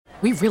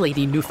We really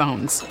need new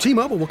phones.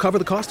 T-Mobile will cover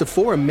the cost of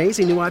 4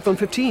 amazing new iPhone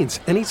 15s,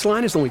 and each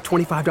line is only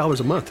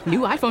 $25 a month. New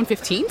iPhone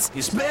 15s?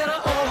 It's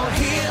better over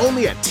here.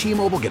 Only at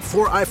T-Mobile, get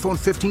 4 iPhone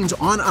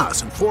 15s on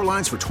us and 4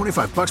 lines for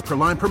 $25 per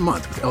line per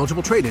month with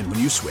eligible trade-in when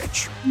you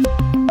switch.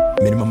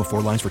 Minimum of 4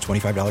 lines for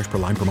 $25 per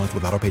line per month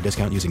with autopay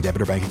discount using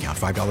debit or bank account.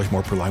 $5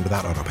 more per line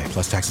without autopay,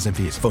 plus taxes and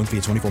fees. Phone fee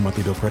at 24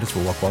 monthly bill credits for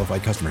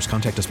well-qualified customers.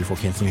 Contact us before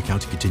canceling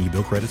account to continue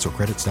bill credits or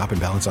credit stop and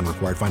balance on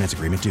required finance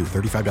agreement due.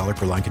 $35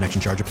 per line connection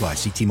charge applies.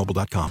 See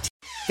T-Mobile.com.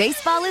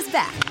 Baseball is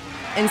back,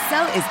 and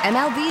so is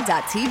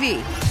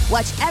MLB.tv.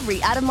 Watch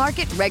every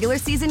out-of-market regular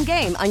season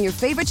game on your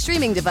favorite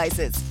streaming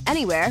devices.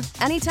 Anywhere,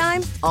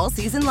 anytime, all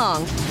season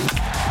long.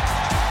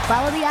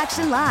 Follow the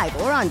action live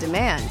or on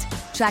demand.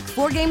 Track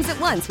 4 games at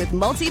once with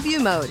multi-view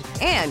mode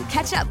and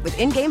catch up with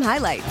in-game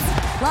highlights.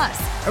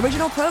 Plus,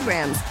 original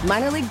programs,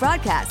 minor league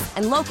broadcasts,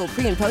 and local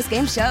pre- and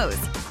post-game shows.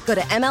 Go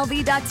to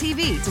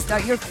MLB.tv to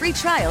start your free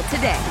trial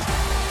today.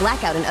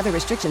 Blackout and other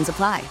restrictions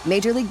apply.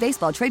 Major League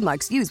Baseball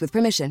trademarks used with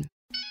permission.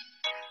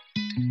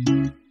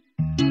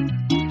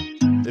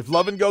 If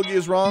Love and Gogi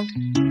is wrong,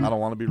 I don't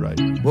want to be right.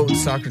 What would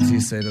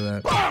Socrates say to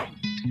that?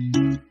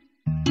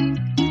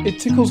 It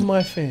tickles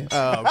my fancy.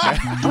 Oh, okay.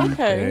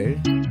 Okay.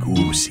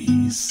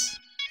 Goosies.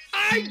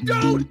 I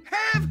don't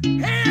have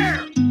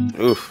hair.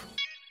 Oof.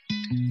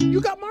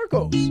 You got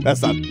Marcos.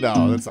 That's not.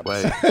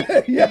 Wait.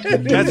 Yeah,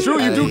 That's true.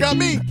 You do got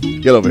me.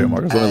 Get over here,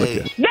 Marcus. Let me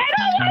look at you.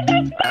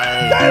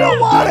 They don't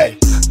want it.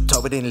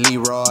 Topple and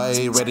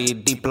Leroy, ready to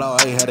deploy.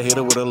 Had to hit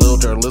it with a little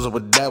journalism,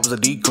 but that was a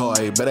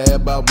decoy. Better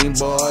have about me,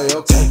 boy.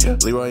 Okay.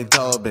 Leroy and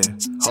Tobin,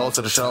 hold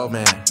to the show,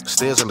 man.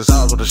 Still to the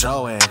sauce with the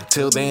show, and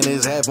till then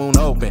it's half moon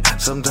open.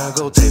 Sometimes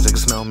go taste like a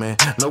snowman.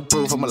 No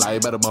proof, I'm a lie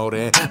about a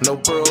molding. No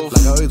proof.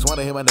 Like I always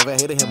wanted him, I never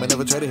hated him, I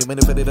never traded him,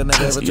 and if I did, I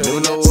never ever traded him.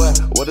 You know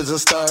what is a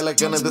star? Like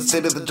under the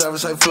city, the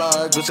driver's side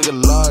floor. Gucci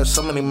galore,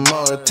 so many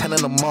more. 10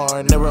 in the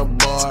more, never a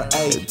bar.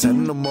 Ayy, 10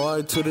 in the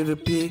more, 2 to the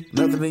P.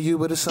 Nothing to you,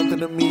 but it's something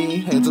to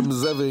me. Handsome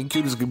as ever and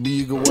cute as can be.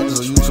 You can watch us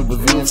on YouTube with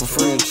view for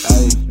free.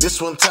 Ayy,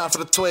 this one time for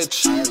the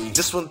Twitch.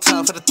 This one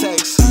time for the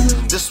text.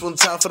 This one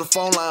time for the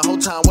phone line. Whole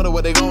time,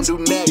 what they gonna do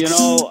next? You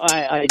know,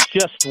 I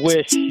just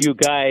wish you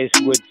guys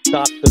would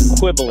stop the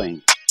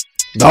quibbling.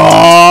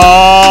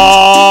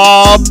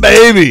 Oh,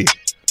 baby.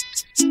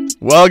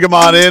 Welcome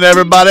on in,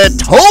 everybody.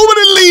 Tobin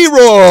and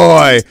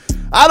Leroy.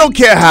 I don't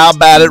care how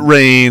bad it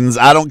rains.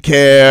 I don't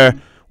care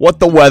what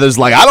the weather's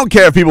like. I don't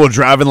care if people are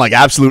driving like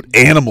absolute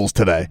animals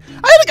today.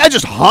 I think I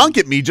just honk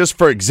at me just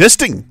for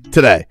existing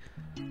today.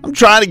 I'm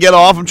trying to get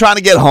off. I'm trying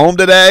to get home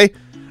today.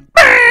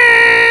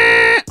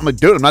 I'm like,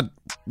 dude, I'm not.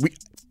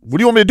 What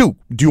do you want me to do?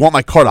 Do you want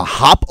my car to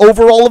hop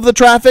over all of the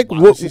traffic?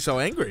 Why is he so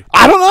angry?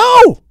 I don't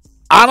know.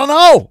 I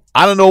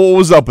don't know what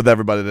was up with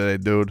everybody today,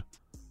 dude.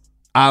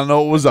 I don't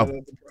know what was up.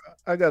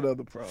 I got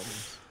other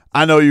problems.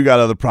 I know you got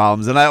other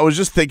problems, and I was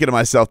just thinking to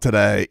myself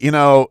today,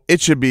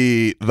 it should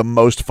be the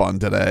most fun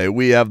today.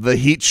 We have the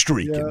Heat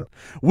streaking. Yeah.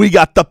 We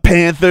got the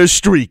Panthers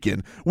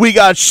streaking. We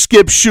got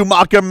Skip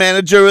Schumacher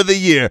Manager of the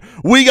Year.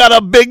 We got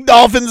a big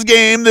Dolphins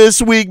game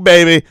this week,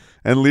 baby.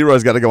 And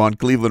Leroy's got to go on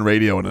Cleveland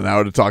radio in an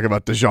hour to talk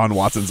about Deshaun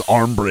Watson's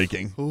arm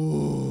breaking.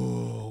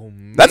 Ooh,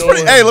 that's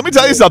pretty. Hey, let me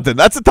tell you something.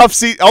 That's a tough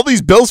seat. All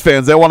these Bills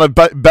fans, they want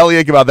to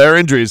bellyache about their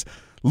injuries.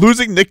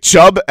 Losing Nick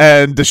Chubb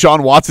and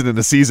Deshaun Watson in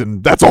the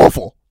season, that's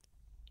awful.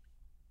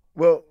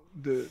 Well,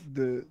 the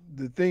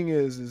thing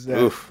is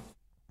that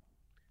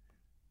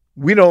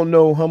we don't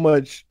know how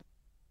much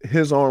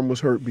his arm was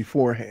hurt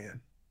beforehand,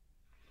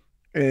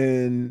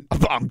 and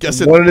I'm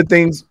guessing one of the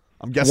things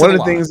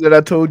that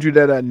I told you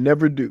that I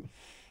never do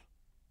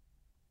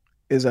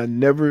is I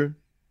never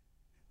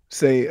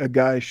say a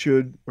guy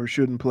should or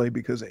shouldn't play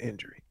because of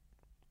injury.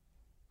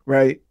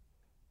 Right?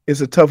 It's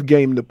a tough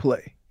game to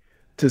play.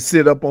 To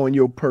sit up on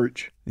your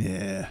perch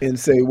and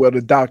say, well,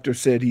 the doctor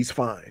said he's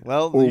fine.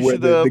 Well, or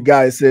whether the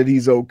guy said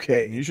he's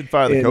okay. You should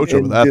fire the coach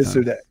over that. This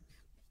or that.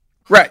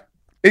 Right.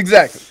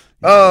 Exactly.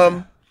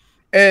 And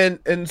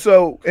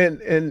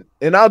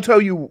I'll tell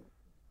you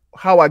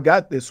how I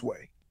got this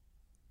way.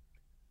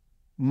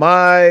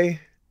 My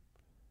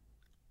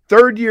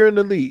third year in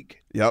the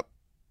league. Yep.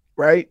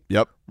 Right?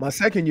 Yep. My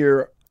second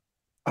year,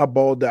 I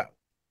balled out.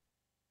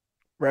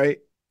 Right?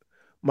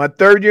 My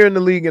third year in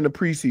the league in the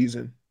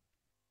preseason,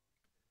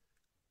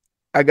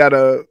 I got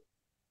a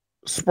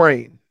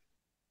sprain.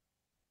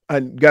 I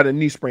got a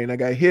knee sprain. I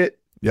got hit.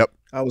 Yep.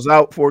 I was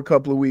out for a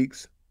couple of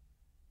weeks.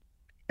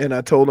 And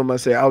I told him, I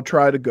said, I'll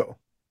try to go.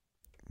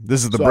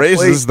 This is the brace?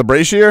 This is the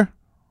brace year?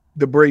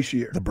 The brace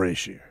year. The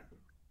brace year.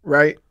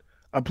 Right?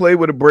 I played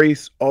with a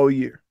brace all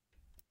year.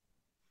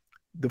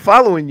 The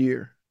following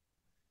year,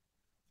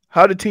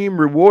 how the team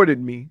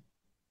rewarded me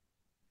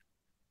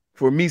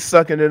for me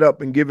sucking it up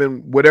and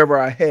giving whatever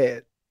I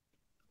had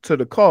to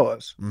the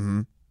cause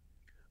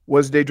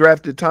was they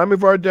drafted Tommy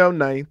Vardell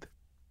 9th,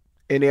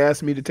 and they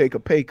asked me to take a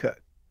pay cut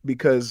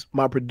because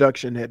my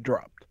production had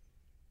dropped.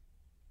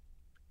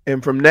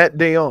 And from that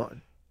day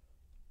on,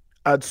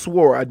 I'd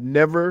swore I'd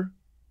never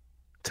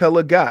tell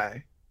a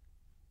guy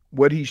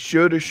what he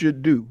should or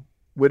should do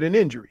with an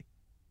injury.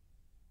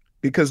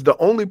 because the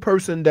only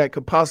person that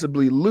could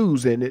possibly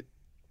lose in it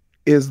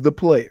is the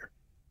player.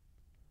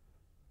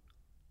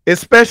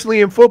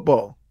 Especially in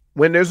football,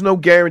 when there's no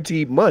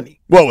guaranteed money.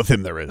 Well, with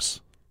him there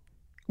is.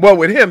 Well,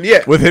 with him,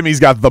 yeah. With him, he's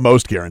got the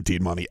most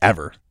guaranteed money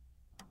ever.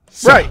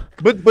 So, right,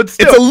 but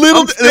still, it's a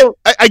little.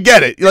 I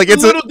get it. Like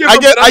it's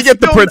I get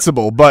the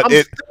principle, but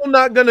I'm still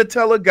not gonna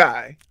tell a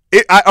guy.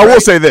 I will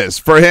say this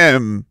for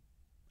him,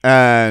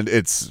 and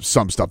it's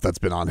some stuff that's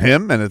been on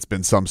him, and it's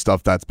been some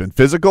stuff that's been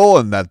physical,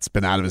 and that's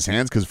been out of his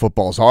hands because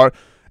football's hard.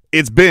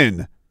 It's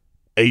been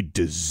a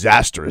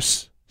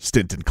disastrous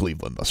stint in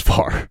Cleveland thus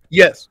far.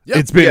 Yes.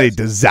 It's been a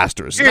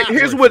disastrous.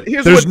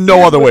 There's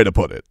no other way to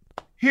put it.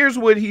 Here's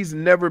what he's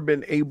never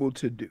been able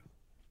to do.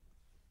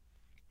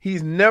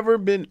 He's never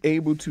been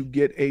able to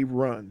get a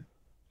run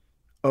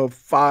of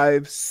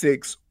 5,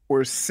 6,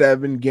 or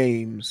 7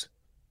 games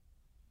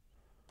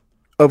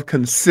of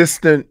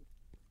consistent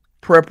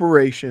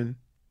preparation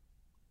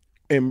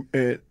and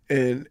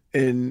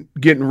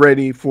getting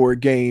ready for a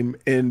game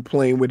and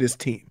playing with his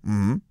team.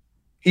 Mm-hmm.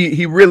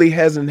 He really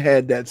hasn't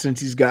had that since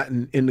he's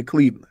gotten into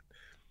Cleveland.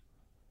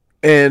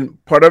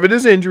 And part of it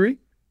is injury.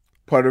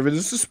 Part of it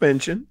is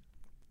suspension.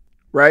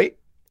 Right?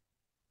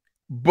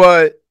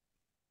 But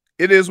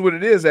it is what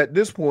it is at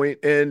this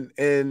point.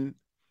 And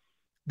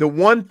the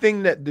one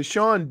thing that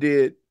Deshaun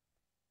did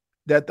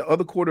that the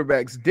other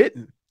quarterbacks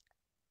didn't,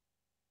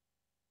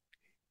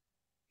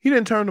 he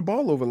didn't turn the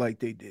ball over like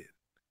they did.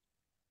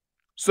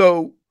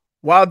 So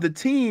while the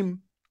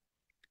team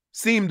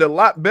seemed a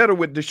lot better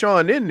with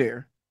Deshaun in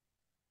there,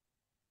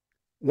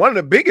 one of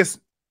the biggest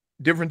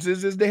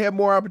differences is they had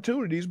more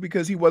opportunities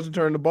because he wasn't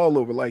turning the ball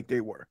over like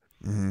they were.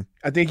 Mm-hmm.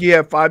 I think he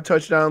had 5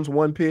 touchdowns,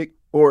 1 pick,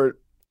 or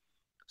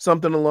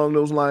something along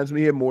those lines.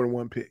 He had more than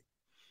 1 pick.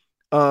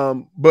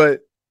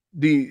 But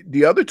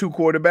the other 2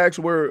 quarterbacks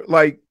were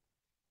like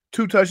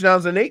 2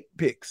 touchdowns and 8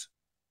 picks.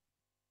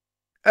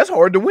 That's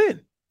hard to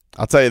win.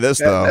 I'll tell you this,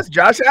 though. That's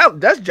Josh Allen.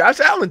 That's Josh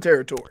Allen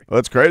territory. Well,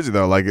 that's crazy,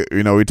 though. Like,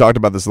 we talked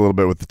about this a little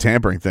bit with the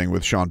tampering thing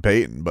with Sean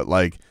Payton, but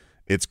like,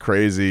 it's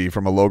crazy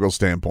from a logo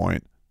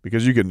standpoint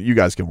because you can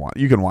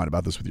whine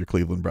about this with your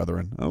Cleveland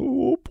brethren.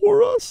 Oh,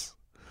 poor us.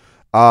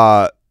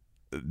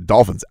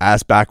 Dolphins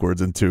ass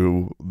backwards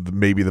into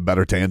maybe the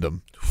better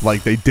tandem.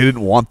 Like, they didn't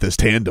want this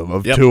tandem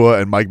of Tua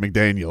and Mike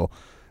McDaniel.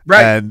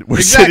 Right. And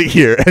we're sitting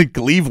here, and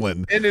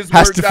Cleveland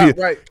has to feel.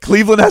 Right.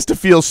 Cleveland has to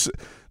feel.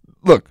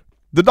 Look,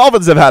 the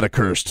Dolphins have had a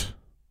cursed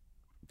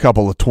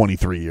couple of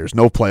 23 years,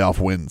 no playoff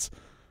wins.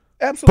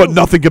 Absolutely. But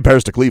nothing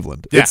compares to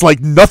Cleveland. Yeah. It's like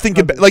nothing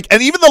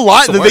and even the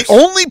Lions, the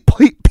only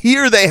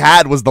peer they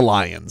had was the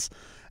Lions.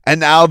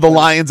 And now the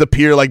Lions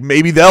appear like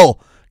maybe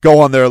they'll go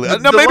on their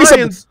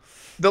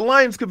The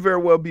Lions could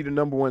very well be the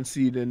number 1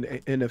 seed in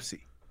NFC.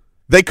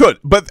 They could,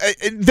 but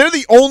they're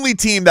the only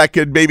team that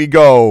could maybe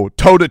go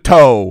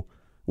toe-to-toe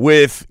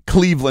with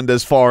Cleveland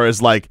as far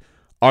as like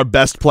our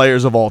best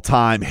players of all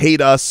time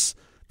hate us.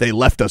 They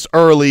left us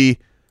early.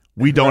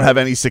 We don't have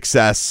any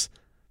success.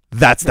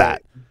 That's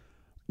that.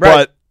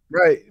 Right.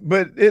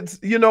 But it's,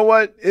 you know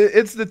what?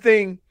 It's the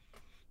thing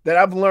that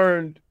I've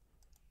learned,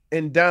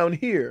 and down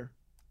here,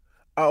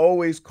 I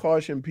always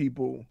caution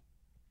people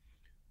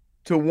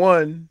to,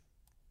 one,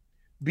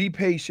 be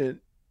patient,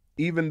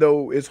 even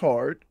though it's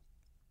hard,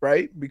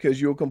 right?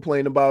 Because you'll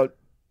complain about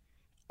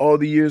all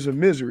the years of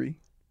misery,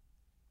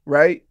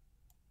 right?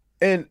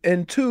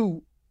 And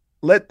 2,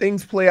 let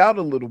things play out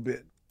a little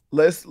bit.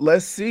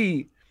 Let's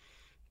see,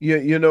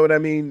 you know what I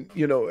mean?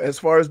 As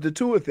far as the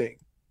Tua thing,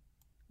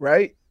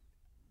 right?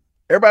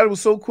 Everybody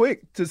was so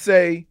quick to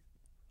say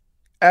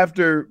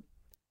after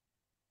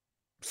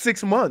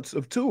 6 months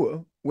of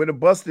Tua with a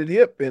busted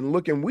hip and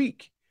looking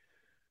weak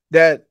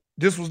that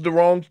this was the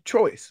wrong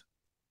choice.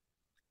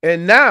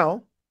 And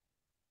now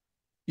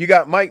you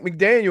got Mike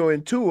McDaniel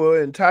and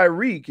Tua and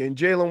Tyreek and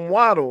Jalen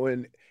Waddle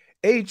and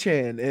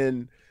Achane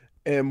and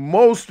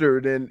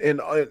Mostert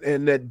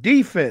and that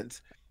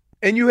defense.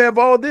 And you have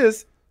all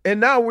this,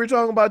 and now we're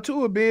talking about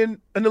Tua being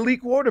an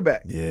elite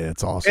quarterback. Yeah,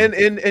 it's awesome.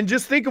 And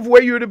just think of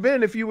where you would have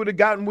been if you would have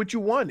gotten what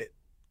you wanted.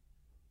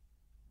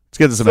 Let's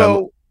get to some.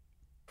 So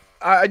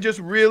I just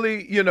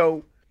really,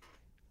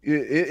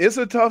 it's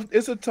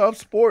a tough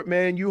sport,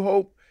 man. You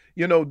hope,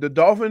 the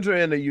Dolphins are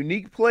in a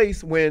unique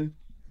place when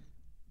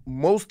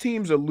most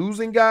teams are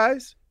losing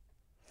guys.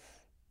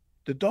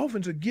 The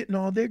Dolphins are getting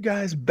all their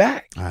guys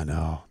back. I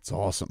know. It's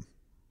awesome.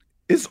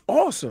 It's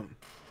awesome.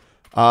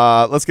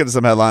 Let's get to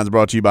some headlines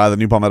brought to you by the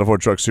new Palmetto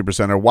Ford Truck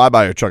Supercenter. Why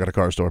buy your truck at a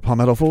car store?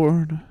 Palmetto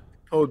Ford.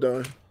 Hold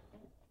on.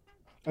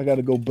 I got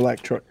to go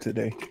black truck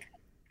today.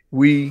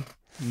 We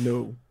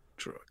know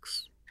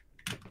trucks.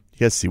 You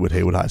guys see what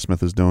Haywood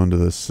Highsmith is doing to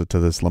this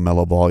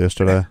LaMelo Ball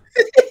yesterday?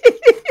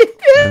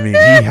 I mean,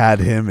 he had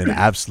him in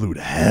absolute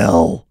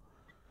hell.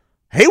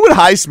 Haywood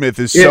Highsmith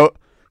is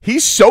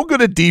he's so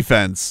good at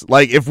defense.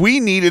 Like, if we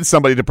needed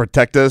somebody to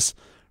protect us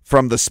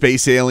from the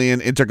space alien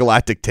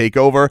intergalactic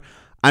takeover,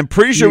 I'm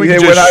pretty sure we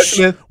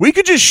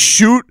could just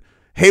shoot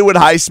Haywood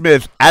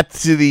Highsmith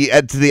to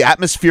the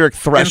atmospheric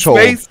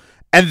threshold,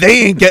 and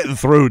they ain't getting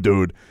through,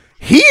 dude.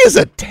 He is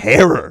a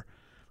terror.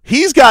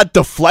 He's got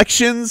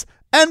deflections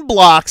and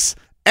blocks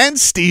and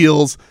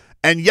steals,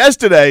 and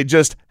yesterday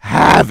just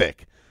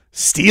havoc.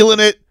 Stealing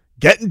it,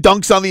 getting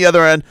dunks on the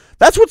other end.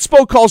 That's what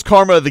Spo calls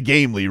karma of the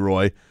game,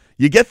 Leroy.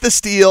 You get the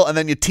steal, and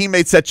then your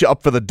teammate sets you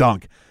up for the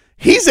dunk.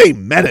 He's a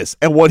menace,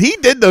 and what he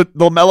did to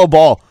LaMelo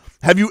Ball,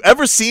 have you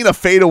ever seen a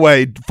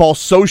fadeaway fall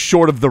so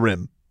short of the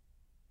rim?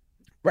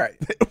 Right.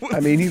 I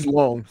mean, he's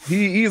long.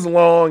 He's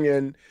long,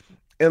 and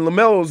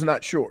LaMelo's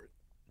not short.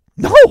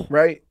 No.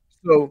 Right?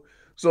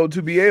 So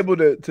to be able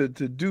to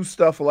do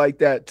stuff like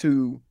that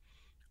to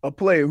a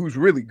player who's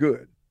really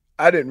good,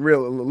 I didn't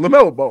realize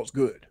LaMelo Ball's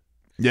good.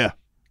 Yeah.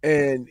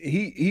 And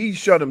he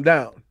shut him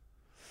down.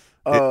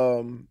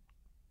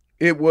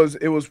 It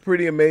was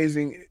pretty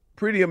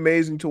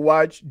amazing to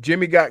watch.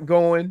 Jimmy got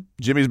going.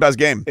 Jimmy's best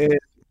game.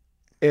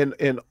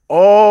 And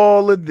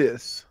all of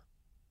this,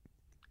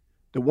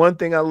 the one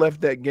thing I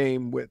left that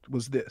game with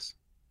was this.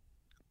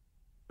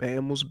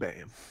 Bam was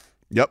Bam.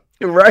 Yep.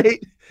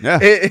 Right? Yeah.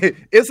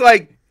 It's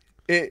like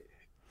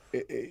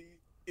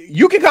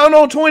you can count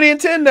on 20 and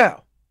 10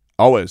 now.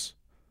 Always.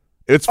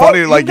 It's funny,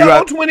 you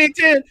have on 20 and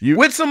 10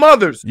 with some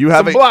others. You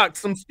have some blocks,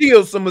 some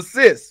steals, some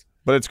assists.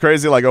 But it's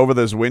crazy, like over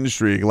this win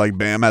streak, like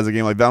Bam has a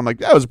game like that. I'm like,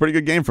 that was a pretty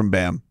good game from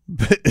Bam.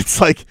 It's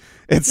right.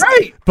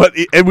 But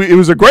it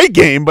was a great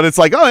game. But it's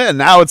like, oh yeah,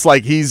 now it's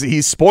like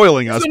he's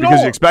spoiling us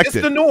because you expect it.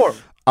 It's the norm.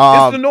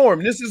 It's the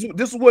norm. This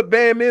is what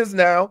Bam is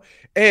now,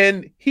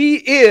 and he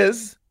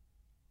is.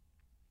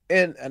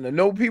 And I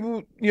know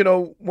people,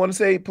 want to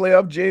say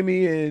playoff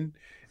Jimmy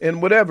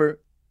and whatever.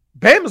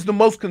 Bam is the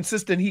most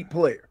consistent Heat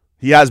player.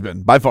 He has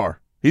been by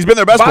far. He's been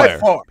their best player.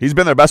 He's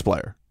been their best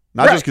player,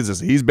 not just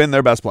consistent. He's been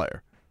their best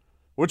player.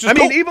 Which is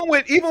mean,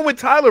 even with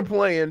Tyler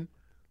playing,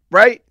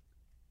 right?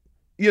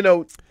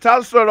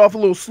 Tyler started off a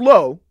little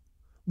slow,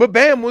 but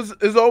Bam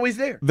is always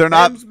there.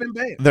 Bam's been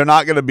Bam. They're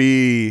not going to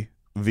be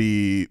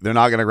they're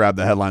not going to grab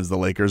the headlines the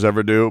Lakers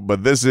ever do,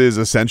 but this is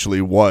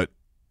essentially what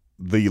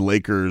the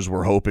Lakers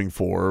were hoping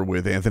for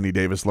with Anthony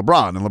Davis,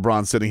 LeBron, and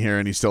LeBron's sitting here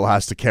and he still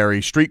has to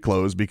carry street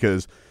clothes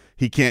because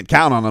he can't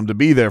count on them to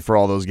be there for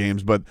all those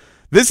games. But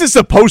this is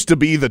supposed to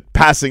be the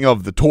passing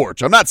of the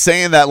torch. I'm not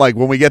saying that like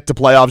when we get to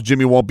playoffs,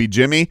 Jimmy won't be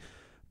Jimmy.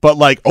 But,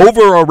 like,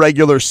 over a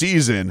regular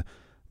season,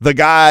 the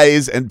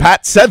guys, and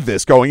Pat said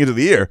this going into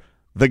the year,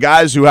 the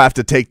guys who have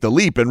to take the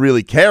leap and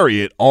really carry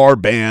it are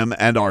Bam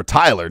and are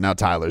Tyler. Now,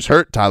 Tyler's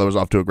hurt. Tyler was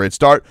off to a great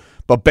start.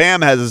 But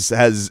Bam has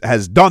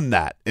done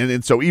that.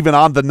 And so even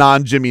on the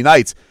non-Jimmy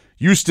nights,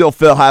 you still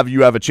feel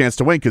you have a chance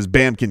to win because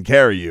Bam can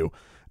carry you.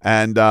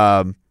 And,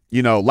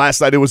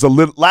 last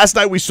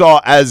night we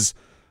saw as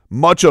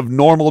much of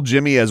normal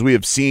Jimmy as we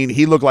have seen.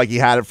 He looked like he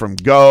had it from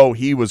go.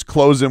 He was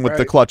closing with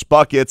the clutch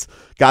buckets,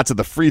 got to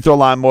the free throw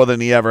line more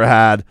than he ever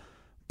had.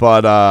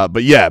 But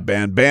yeah,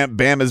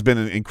 Bam has been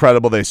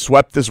incredible. They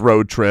swept this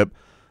road trip.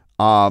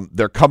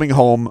 They're coming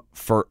home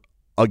for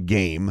a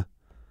game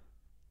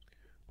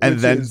and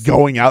then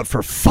going out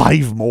for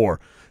 5 more.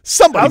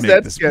 Somebody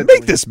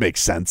make this make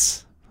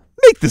sense.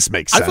 Make this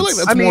make sense. I feel like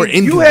that's more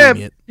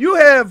inconvenient.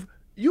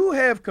 You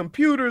have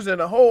computers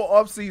and a whole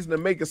offseason to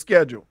make a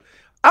schedule.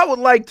 I would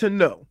like to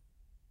know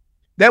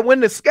that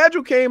when the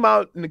schedule came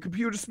out and the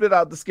computer spit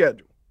out the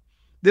schedule,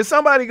 did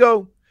somebody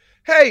go,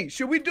 hey,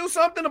 should we do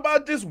something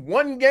about this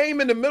one game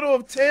in the middle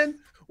of 10?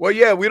 Well,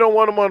 yeah, we don't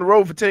want them on the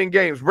road for 10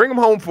 games. Bring them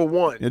home for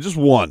one. Yeah, just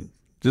one.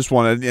 Just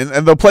one.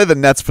 And they'll play the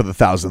Nets for the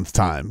 1,000th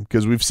time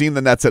because we've seen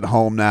the Nets at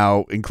home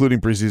now, including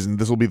preseason.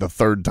 This will be the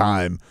 3rd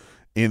time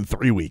in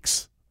 3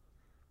 weeks.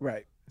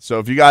 Right. So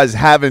if you guys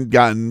haven't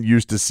gotten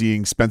used to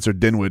seeing Spencer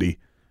Dinwiddie,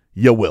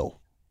 you will.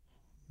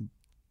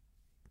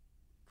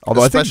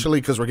 Although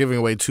especially because we're giving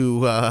away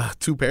two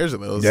pairs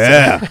of those.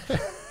 Yeah.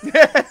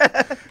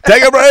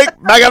 Take a break.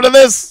 Back after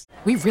this.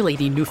 We really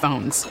need new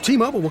phones.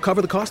 T-Mobile will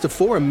cover the cost of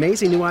 4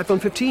 amazing new iPhone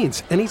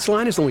 15s, and each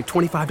line is only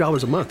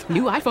 $25 a month.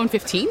 New iPhone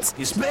 15s?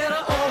 It's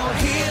better over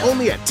here.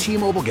 Only at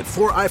T-Mobile, get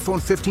 4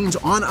 iPhone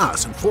 15s on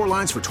us and 4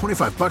 lines for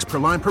 $25 per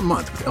line per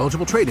month with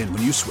eligible trade-in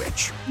when you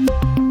switch.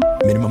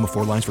 Minimum of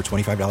 4 lines for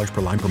 $25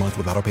 per line per month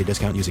with autopay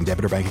discount using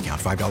debit or bank account.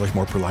 $5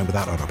 more per line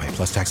without autopay,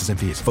 plus taxes and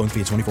fees. Phone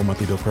fee at 24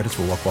 monthly bill credits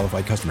for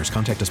well-qualified customers.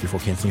 Contact us before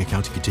canceling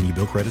account to continue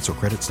bill credits or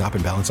credit stop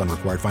and balance on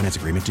required finance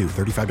agreement due.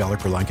 $35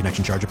 per line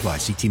connection charge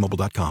applies. See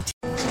T-Mobile.com.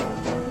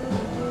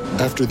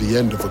 After the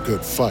end of a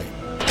good fight,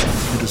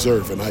 you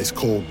deserve an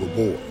ice-cold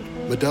reward.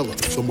 Modelo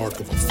is the mark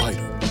of a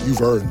fighter.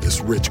 You've earned this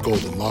rich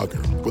golden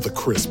lager with a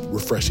crisp,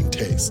 refreshing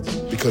taste.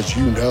 Because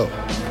you know,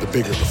 the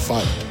bigger the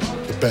fight,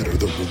 the better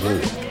the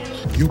reward.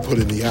 You put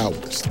in the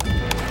hours,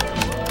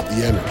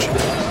 the energy,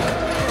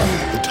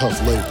 the tough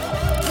labor.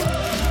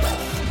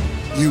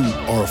 You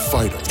are a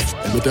fighter,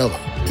 and Modelo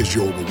is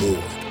your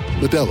reward.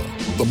 Modelo,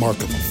 the mark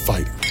of a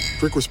fighter.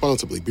 Drink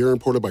responsibly. Beer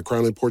imported by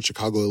Crown Imports,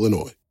 Chicago,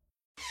 Illinois.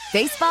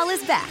 Baseball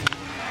is back,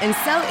 and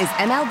so is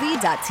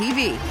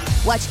MLB.tv.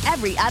 Watch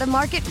every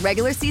out-of-market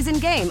regular season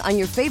game on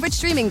your favorite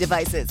streaming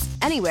devices,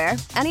 anywhere,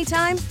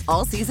 anytime,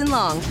 all season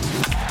long.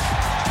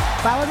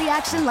 Follow the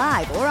action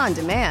live or on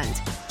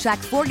demand. Track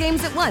 4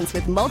 games at once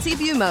with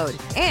multi-view mode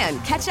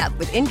and catch up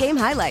with in-game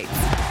highlights.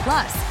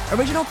 Plus,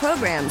 original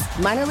programs,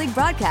 minor league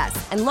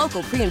broadcasts, and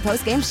local pre- and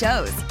post-game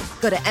shows.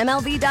 Go to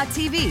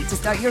MLB.tv to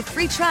start your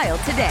free trial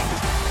today.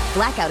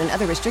 Blackout and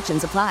other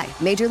restrictions apply.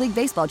 Major League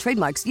Baseball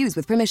trademarks used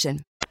with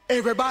permission.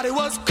 Everybody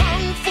was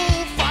kung fu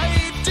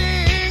fighting.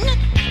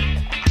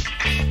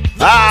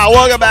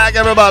 Welcome back,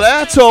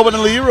 everybody. Tobin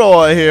and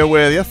Leroy here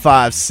with you.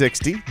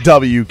 560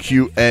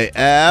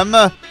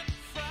 WQAM.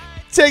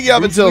 Take you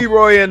up until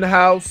Leroy in the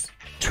house.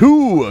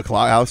 2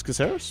 o'clock. Alex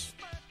Caceres.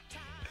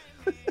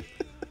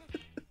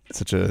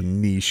 Such a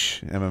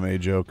niche MMA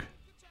joke.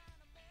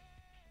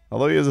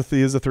 Although he is a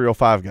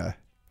 305 guy.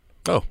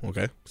 Oh,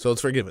 okay. So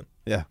it's forgiven.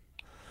 Yeah.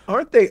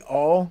 Aren't they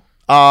all?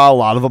 A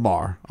lot of them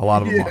are. A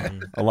lot of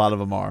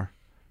them are.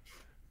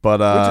 But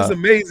which is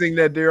amazing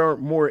that there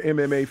aren't more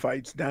MMA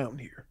fights down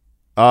here.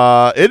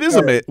 It is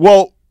amazing.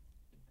 Well,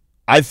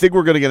 I think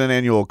we're going to get an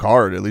annual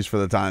card, at least for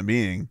the time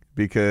being,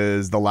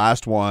 because the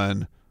last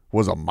one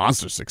was a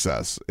monster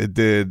success. It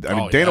did. I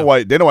mean, Dana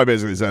White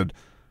basically said,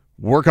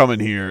 "We're coming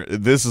here.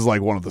 This is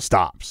like one of the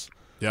stops."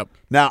 Yep.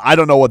 Now, I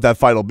don't know what that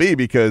fight will be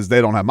because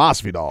they don't have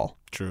Masvidal.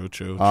 True.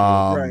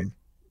 Right.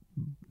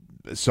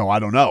 So I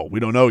don't know. We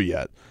don't know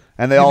yet.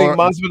 And they you think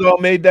Masvidal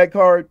made that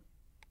card?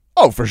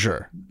 Oh, for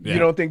sure. Yeah. You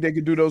don't think they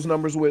could do those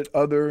numbers with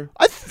other?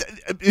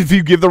 If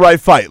you give the right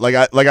fight,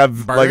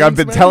 I've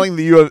been telling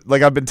the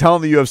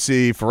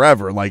UFC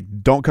forever, like,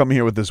 don't come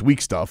here with this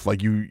weak stuff.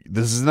 Like,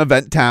 this is an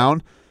event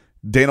town.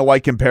 Dana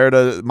White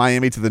compared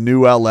Miami to the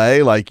new LA.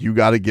 Like, you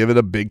got to give it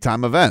a big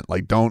time event.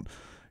 Like, don't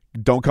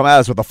come at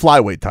us with a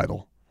flyweight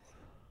title.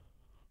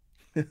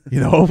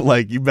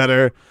 Like, you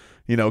better,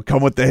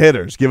 come with the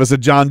hitters. Give us a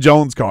John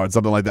Jones card,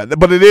 something like that.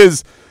 But it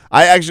is,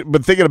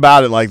 but thinking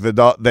about it, like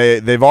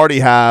they've already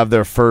have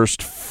their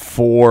first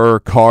 4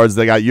 cards.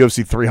 They got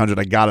UFC 300.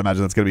 I gotta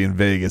imagine that's gonna be in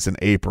Vegas in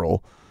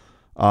April,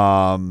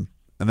 and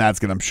that's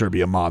gonna, I'm sure,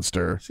 be a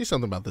monster. See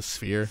something about the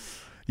Sphere?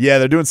 Yeah,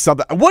 they're doing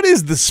something. What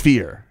is the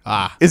Sphere?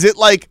 Is it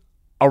like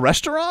a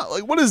restaurant?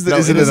 Like, what is the?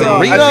 Is it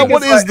an arena?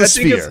 What is the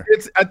Sphere?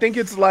 I think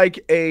it's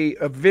like a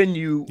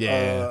venue.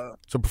 Yeah.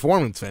 It's a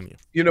performance venue.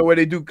 Where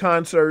they do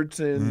concerts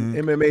and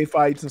MMA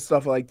fights and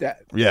stuff like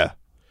that. Yeah.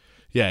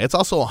 Yeah, it's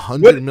also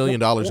 $100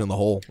 million in the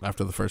hole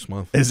after the first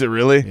month. Is it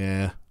really?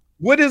 Yeah.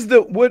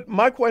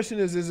 My question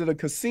is it a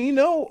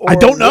casino? Or I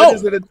don't know.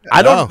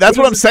 I don't. That's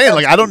what I'm saying.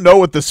 Like, I don't know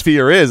what the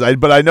Sphere is.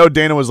 But I know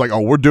Dana was like,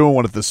 "Oh, we're doing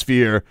one at the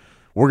Sphere.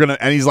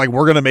 And he's like,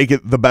 we're gonna make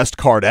it the best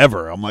card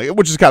ever." I'm like,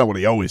 which is kind of what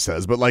he always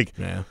says. But like,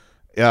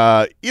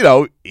 does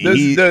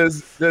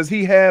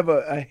he have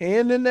a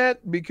hand in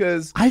that?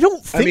 Because I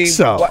don't think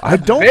so. I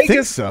don't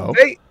think so.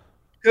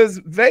 Because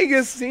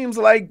Vegas seems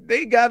like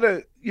they got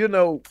a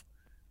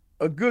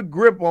good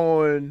grip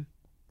on,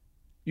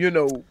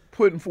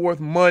 putting forth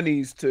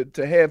monies to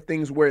have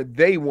things where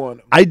they want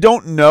them. I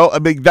don't know. I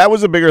mean, that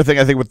was a bigger thing,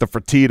 I think, with the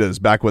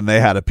Fertittas back when they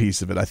had a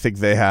piece of it. I think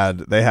they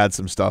had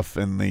some stuff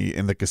in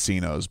the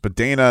casinos. But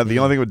Dana, the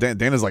only thing with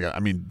Dana's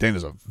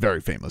Dana's a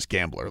very famous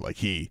gambler.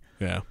 Like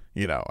I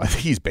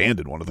think he's banned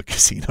in one of the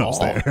casinos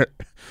there.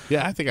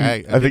 Yeah, I think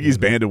he's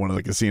banned in one of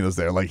the casinos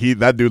there. Like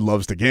that dude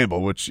loves to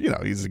gamble, which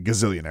he's a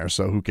gazillionaire,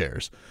 so who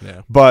cares?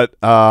 Yeah. But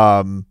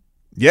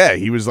yeah,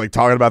 he was like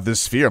talking about this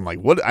Sphere. I'm like,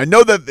 what? I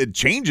know that it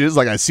changes.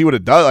 Like, I see what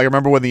it does. Like, I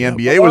remember when the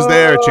NBA was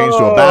there, it changed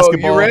to a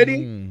basketball. You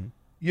ready?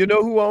 You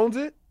know who owns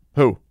it?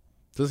 Who?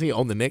 Does he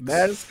own the Knicks?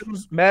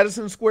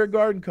 Madison Square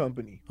Garden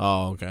Company.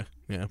 Oh, okay.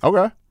 Yeah.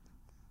 Okay.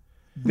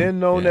 Then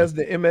known as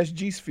the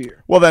MSG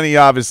Sphere. Well, then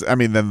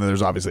then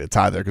there's obviously a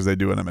tie there because they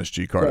do an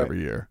MSG card every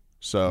year.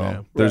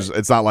 So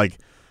it's not like.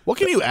 What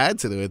can you add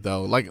to it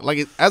though? Like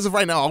as of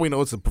right now, all we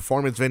know is a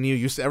performance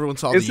venue. Everyone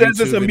saw it says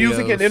it's a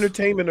music and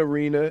entertainment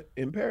arena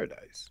in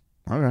Paradise.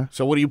 Okay.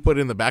 So what do you put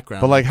in the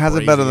background? But like, how's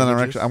it better than an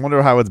actual? I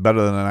wonder how it's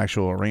better than an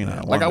actual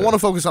arena. Yeah. Like, I want to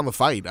focus on the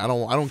fight. I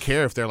don't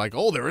care if they're like,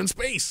 oh, they're in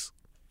space.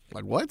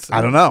 Like, what?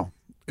 I don't know.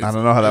 I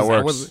don't know how that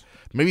works.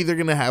 Maybe they're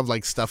gonna have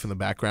like stuff in the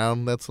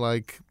background that's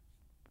like.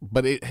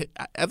 But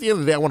at the end of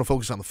the day, I want to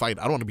focus on the fight.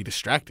 I don't want to be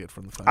distracted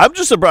from the fight. I'm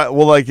just surprised.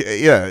 Well, like,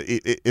 yeah,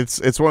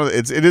 it's one of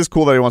it is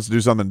cool that he wants to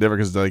do something different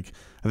because, like,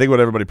 I think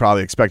what everybody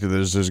probably expected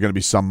is there's going to be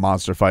some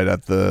monster fight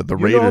at the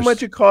Raiders. You know how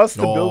much it costs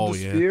to build the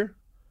Sphere?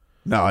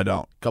 No, I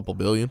don't. Couple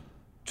billion.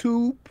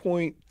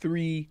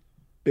 $2.3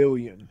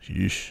 billion.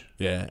 Sheesh.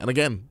 Yeah, and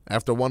again,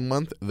 after 1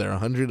 month, they're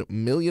 $100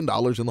 million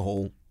in the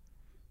hole.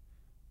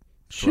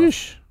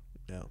 Sheesh.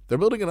 Yeah, they're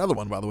building another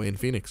one, by the way, in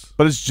Phoenix.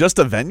 But it's just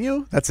a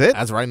venue? That's it?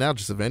 As of right now,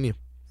 just a venue.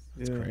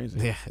 It's crazy.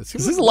 Yeah,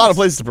 there's a lot of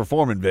places to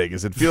perform in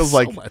Vegas. It feels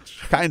like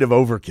kind of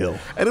overkill.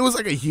 And it was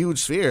like a huge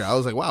Sphere. I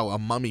was like, wow, a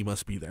mummy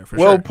must be there for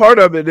sure. Well, part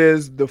of it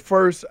is the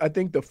first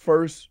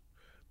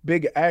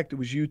big act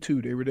was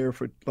U2. They were there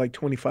for like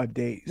 25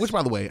 days. Which,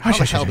 by the way, how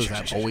the hell does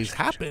that always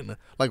happen?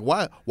 Like,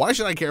 why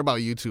should I care about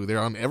U2? They're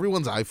on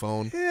everyone's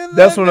iPhone.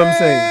 That's what I'm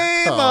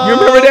saying. You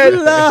remember that?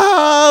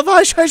 Love.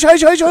 Doesn't say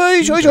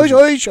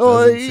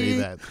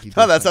that.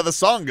 No, that's how the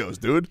song goes,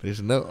 dude.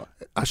 There's no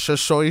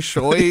shoy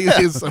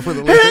is some of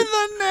the lyrics. In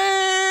the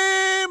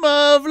name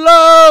of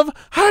love.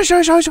 Hush,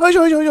 hush, hush, hush,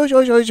 hush, hush,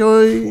 hush, hush, hush.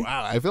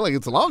 Wow, I feel like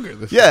it's longer.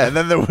 Yeah, and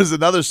then there was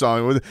another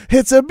song. With,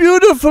 it's a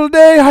beautiful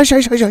day. Hush,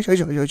 hush, hush, hush, hush,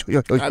 hush, hush,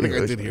 hush. I think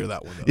I did hear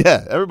that one, though.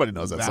 Yeah, everybody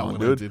knows that song, one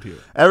dude. I did hear.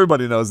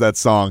 Everybody knows that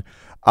song.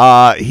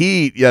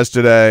 Heat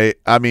yesterday.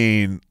 I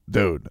mean,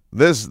 dude,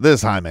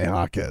 this Jaime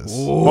Jaquez.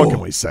 What can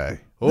we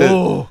say?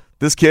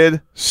 This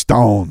kid,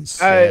 stones.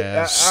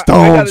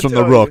 Stones from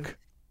the Rook.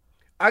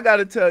 I got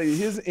to tell you,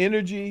 his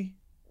energy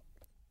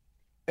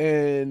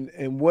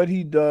and what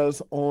he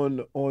does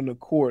on the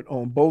court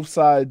on both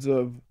sides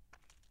of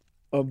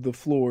the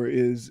floor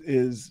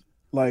is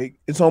like,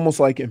 it's almost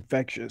like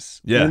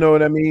infectious. Yeah. You know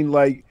what I mean?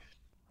 Like,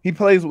 he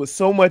plays with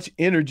so much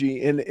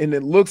energy, and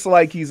it looks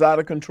like he's out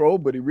of control,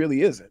 but he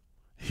really isn't.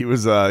 He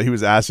was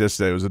asked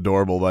yesterday. It was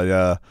adorable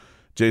by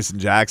Jason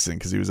Jackson,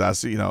 because he was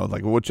asked,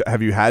 like,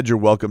 have you had your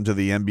welcome to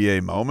the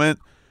NBA moment?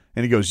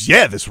 And he goes,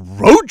 yeah, this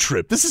road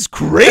trip. This is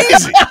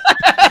crazy.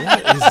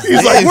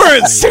 He's like, we're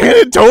in San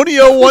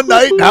Antonio one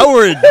night. Now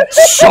we're in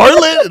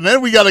Charlotte, and then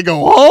we got to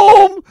go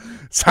home.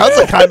 Sounds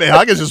like Jaime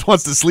Jaquez just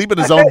wants to sleep in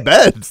his own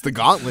bed. It's the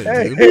gauntlet,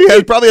 dude.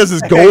 He probably has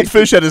his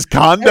goldfish at his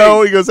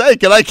condo. He goes, hey,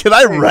 can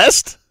I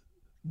rest?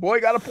 Boy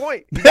got a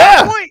point. He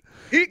got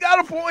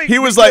a point. He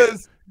was like,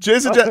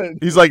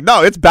 he's like,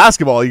 no, it's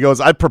basketball. He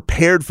goes, I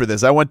prepared for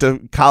this. I went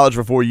to college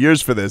for 4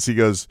 years for this. He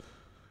goes,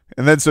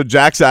 and then so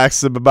Jax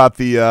asks him about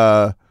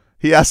the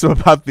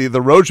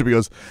road trip. He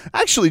goes,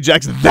 actually,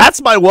 Jax,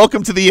 that's my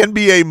welcome to the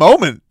NBA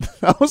moment.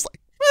 I was like,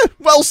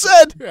 well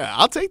said. Yeah,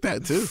 I'll take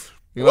that too.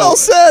 Well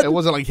said. It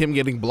wasn't like him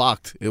getting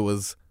blocked. It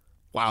was,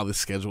 wow, this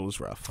schedule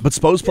is rough. But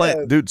Spo's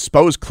playing, dude.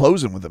 Spo's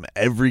closing with him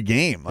every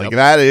game. Like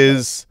that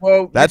is,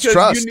 that's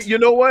trust. You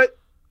know what?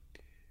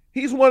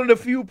 He's one of the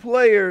few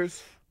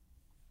players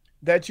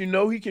that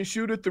he can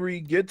shoot a three,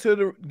 get to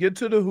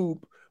the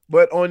hoop,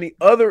 but on the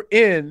other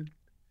end,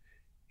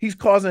 he's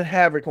causing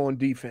havoc on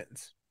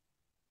defense,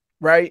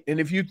 right? And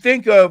if you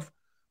think of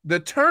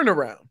the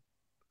turnaround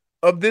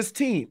of this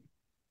team,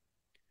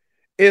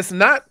 it's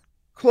not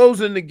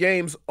closing the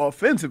games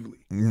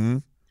offensively,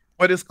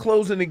 but it's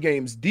closing the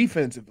games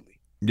defensively.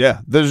 Yeah,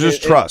 there's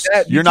just trust.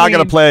 You're not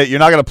gonna play. You're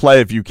not gonna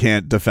play if you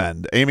can't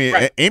defend. Amy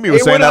was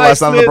Haywood saying that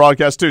last night on the Highsmith,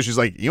 broadcast too. She's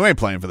like, you ain't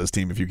playing for this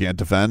team if you can't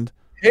defend.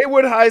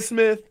 Haywood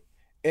Highsmith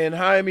and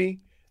Jaime,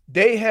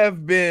 they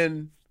have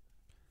been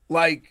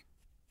like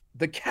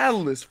the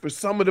catalyst for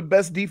some of the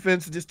best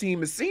defense this team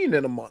has seen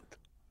in a month.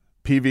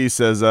 PV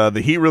says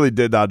the Heat really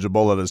did dodge a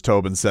bullet, as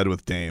Tobin said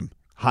with Dame.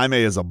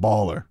 Jaime is a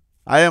baller.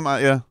 I am.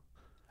 Yeah.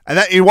 And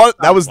that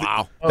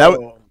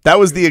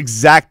was the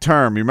exact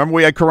term. You remember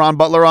we had Caron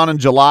Butler on in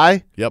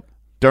July? Yep.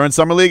 During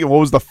Summer League? And what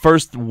was the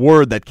first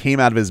word that came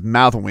out of his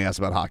mouth when we asked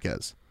about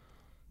Jaquez?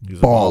 He's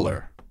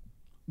baller.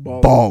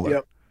 Baller.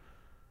 Yep.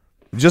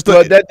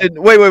 That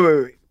didn't.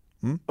 Wait.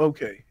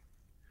 Okay.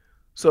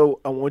 So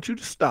I want you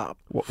to stop.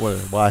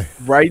 Why?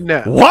 Right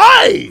now.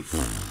 Why?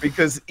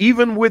 Because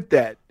even with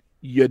that,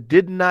 you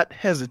did not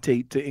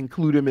hesitate to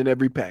include him in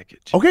every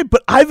package. Okay,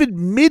 but I've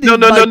admitted. No.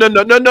 You're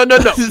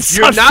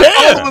not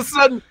fair. all of a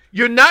sudden.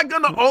 You're not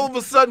gonna all of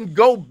a sudden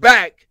go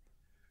back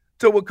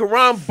to what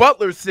Caron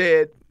Butler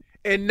said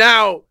and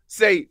now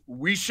say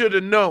we should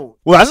have known.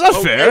 Well, that's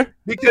not fair.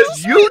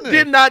 Because you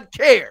did not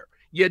care.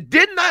 You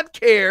did not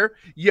care.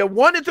 You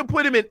wanted to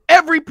put him in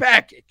every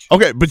package.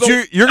 Okay, but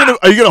are you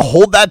gonna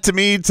hold that to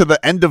me to the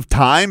end of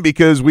time?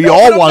 Because we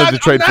all wanted to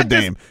trade for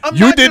Dame.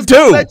 You did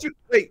too.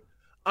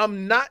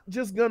 I'm not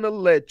just gonna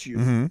let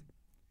you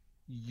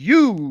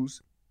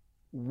use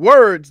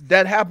words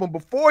that happened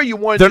before you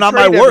wanted. They're to not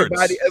trade my words.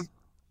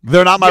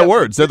 They're not my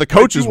words. They're the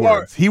coach's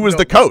words. He was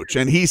the coach,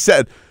 and he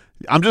said,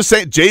 "I'm just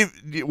saying."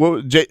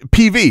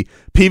 PV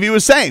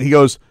was saying, he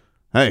goes,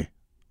 "Hey,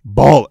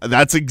 ball."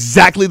 That's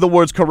exactly the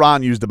words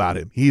Caron used about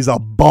him. He's a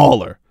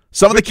baller.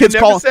 Some of the kids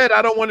said,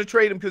 "I don't want to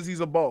trade him because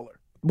he's a baller."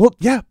 Well,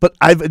 yeah, but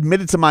I've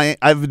admitted to my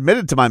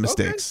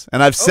mistakes,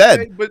 and I've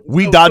said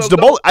we dodged a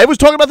bullet. I was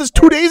talking about this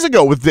 2 days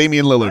ago with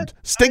Damian Lillard,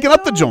 stinking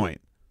up the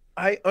joint.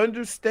 I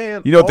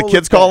understand. You know what the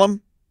kids call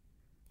him?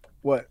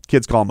 What?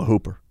 Kids call him a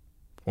hooper.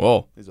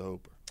 Whoa, he's a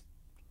hooper.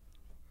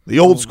 The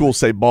old school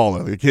say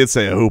baller. The kids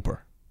say a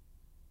hooper.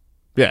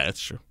 Yeah, that's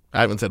true.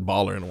 I haven't said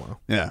baller in a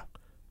while. Yeah.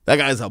 That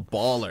guy's a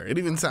baller. It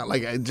even sounds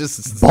like it just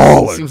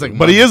baller. Seems like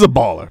but he is a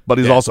baller. But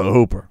he's also a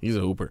hooper. He's a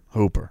hooper.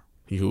 Hooper.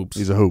 He hoops.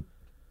 He's a hoop.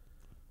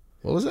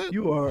 What was that?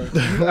 You are.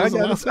 I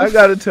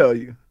gotta tell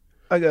you.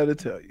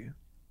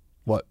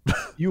 What?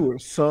 You are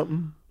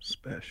something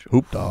special.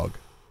 Hoop dog.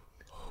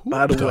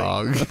 By the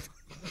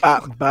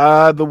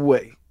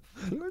way.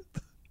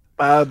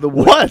 By the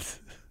way. What?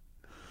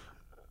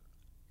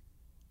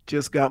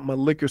 Just got my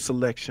liquor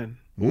selection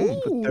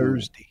for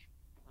Thursday.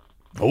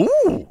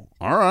 Ooh.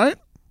 All right.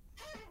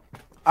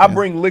 I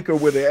bring liquor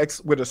with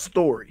a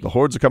story. The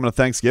Hordes are coming to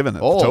Thanksgiving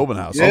at the Tobin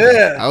house. Yeah.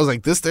 Okay. I was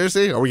like, this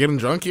Thursday? Are we getting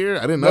drunk here?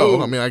 I didn't know.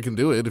 No. I mean, I can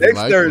do it if Next you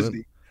like.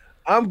 Thursday.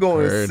 I'm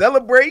going to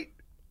celebrate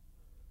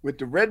with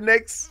the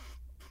Rednecks.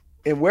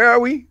 And where are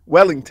we?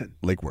 Wellington.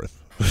 Lake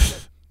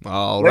Worth.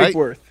 All right. Lake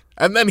Worth.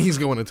 And then he's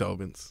going to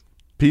Tobin's.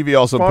 PV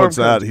also puts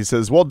out, he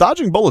says, well,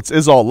 dodging bullets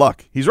is all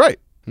luck. He's right.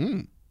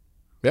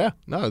 Yeah.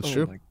 No, it's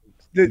true.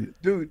 Dude,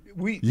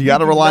 you got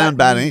to rely on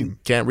bad aim.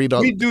 Can't read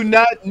all. We do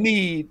not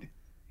need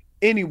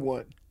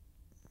anyone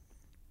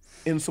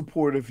in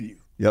support of you.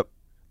 Yep.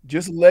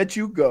 Just let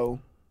you go.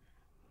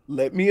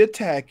 Let me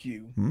attack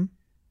you,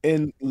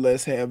 and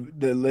let's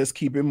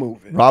keep it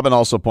moving. Robin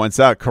also points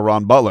out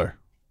Caron Butler,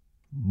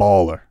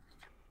 baller.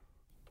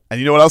 And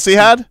you know what else he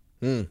had?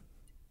 You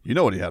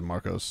know what he had,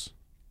 Marcos?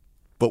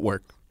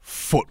 Footwork.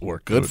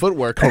 Good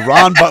footwork.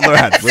 Caron Butler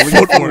had really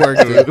good footwork,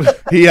 dude.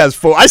 He has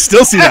I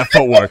still see that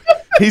footwork.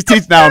 He's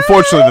teaching now.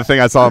 Unfortunately, the thing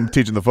I saw him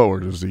teaching the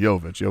footwork was to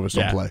Jovic. Jovic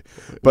don't play,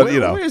 but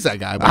where's that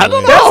guy? I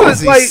don't know.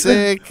 Is he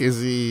sick?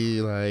 Is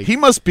he like? He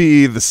must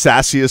be the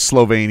sassiest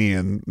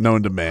Slovenian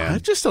known to man. I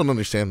just don't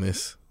understand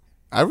this.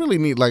 I really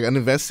need like an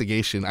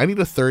investigation. I need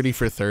a 30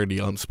 for 30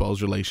 on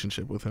Spo's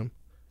relationship with him.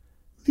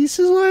 This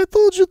is why I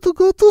told you to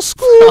go to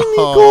school,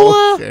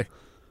 Nicola. Okay.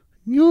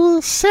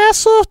 You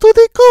sass off to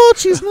the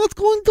coach. He's not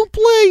going to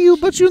play you,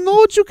 but you know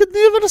what you could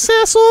never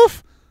sass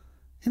off?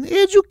 An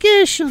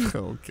education.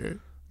 Okay.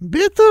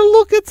 Better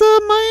look at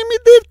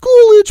Miami-Dade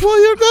Coolidge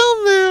while you're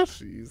down there.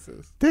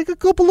 Jesus. Take a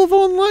couple of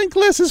online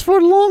classes for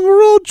a long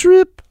road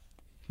trip.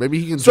 Maybe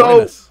he can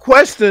join us.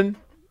 Question,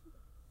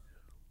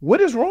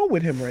 what is wrong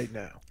with him right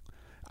now?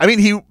 I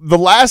mean, the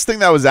last thing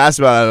that was asked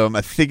about him,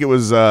 I think it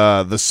was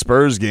the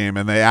Spurs game,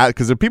 and they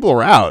because the people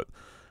were out,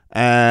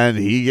 and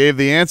he gave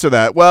the answer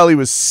that, well, he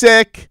was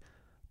sick,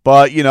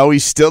 but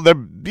he's still there.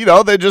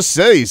 They just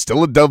say he's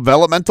still a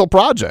developmental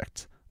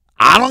project.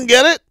 I don't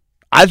get it.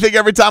 I think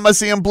every time I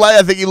see him play,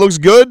 I think he looks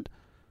good.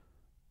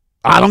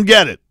 I don't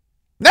get it.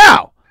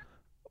 Now,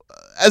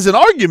 as an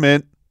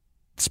argument,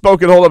 Spo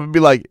could hold up and be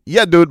like,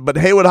 yeah, dude, but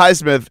Haywood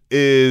Highsmith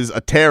is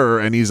a terror,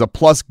 and he's a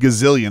plus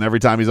gazillion every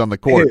time he's on the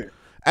court. Here.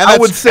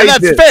 And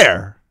that's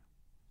fair.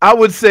 I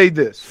would say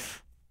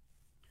this,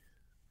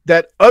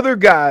 that other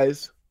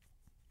guys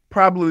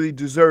probably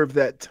deserve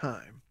that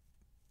time,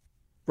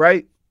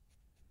 right?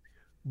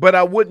 But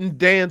I wouldn't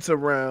dance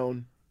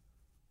around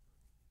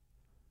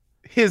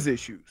his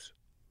issues,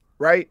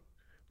 right?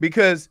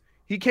 Because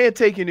he can't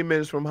take any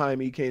minutes from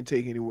Jaime. He can't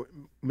take any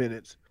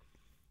minutes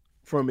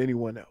from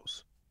anyone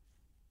else.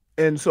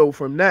 And so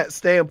from that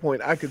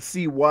standpoint, I could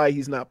see why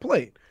he's not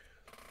playing.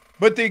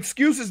 But the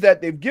excuses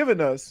that they've given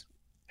us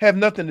have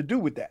nothing to do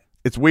with that.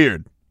 It's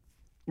weird.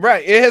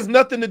 Right. It has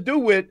nothing to do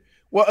with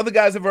what other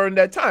guys have earned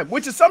that time,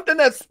 which is something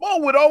that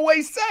Spo would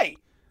always say.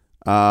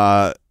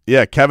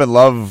 Yeah, Kevin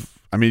Love,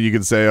 I mean, you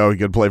could say, he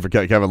could play for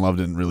Kevin Love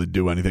didn't really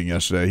do anything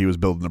yesterday. He was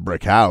building a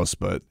brick house,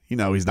 but,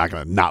 he's not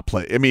going to not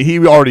play. I mean,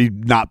 he already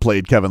not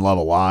played Kevin Love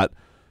a lot.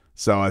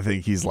 So I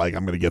think he's like,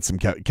 I'm going to get some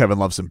Kevin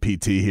Love some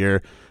PT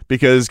here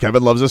because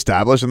Kevin Love's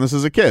established and this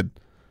is a kid,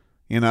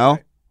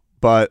 Right.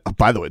 But,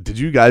 by the way, did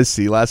you guys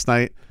see last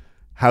night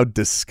how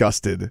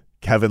disgusted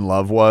Kevin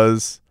Love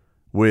was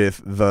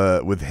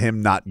with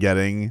him not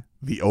getting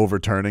the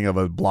overturning of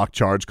a block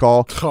charge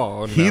call?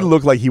 Oh, no. He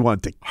looked like he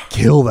wanted to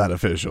kill that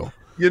official.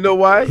 You know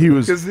why?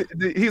 Because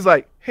he's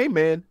like, hey,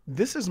 man,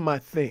 this is my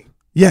thing.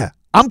 Yeah,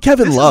 I'm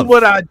Kevin Love. This is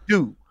what I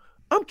do.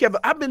 I'm Kevin.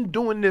 I've been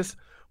doing this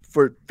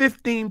for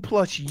 15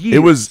 plus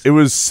years. It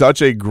was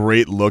such a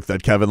great look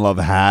that Kevin Love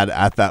had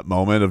at that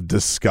moment of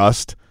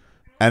disgust.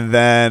 And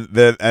then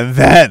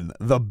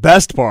the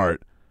best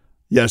part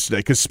yesterday,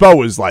 because Spo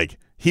was like,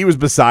 he was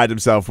beside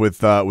himself with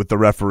the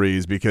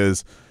referees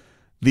because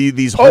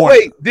these. Oh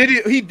wait, did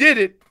he did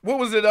it? What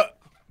was it?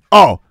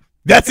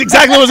 That's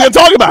exactly what I was going to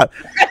talk about.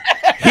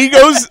 He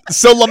goes,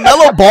 so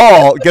LaMelo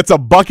Ball gets a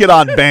bucket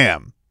on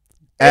Bam,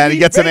 and he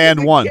gets an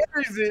and one,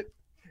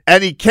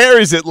 and he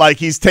carries it like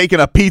he's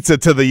taking a pizza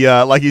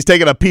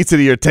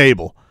to your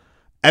table.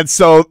 And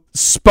so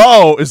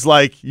Spo is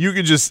like,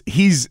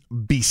 he's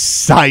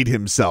beside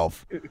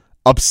himself,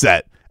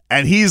 upset.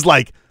 And he's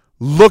like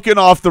looking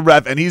off the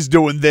ref and he's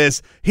doing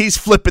this. He's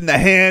flipping the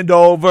hand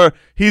over.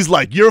 He's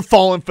like, you're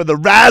falling for the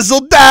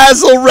razzle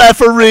dazzle,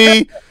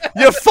 referee.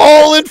 You're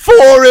falling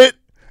for it.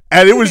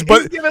 And it was,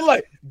 he's giving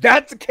like,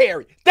 that's a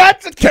carry.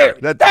 That's a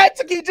carry.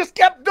 He just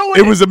kept doing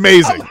it. It was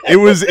amazing.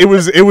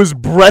 It was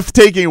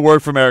breathtaking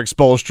work from Eric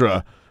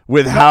Spoelstra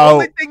with how. The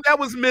only thing that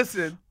was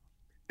missing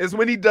is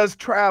when he does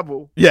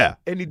travel,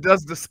 and he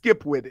does the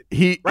skip with it.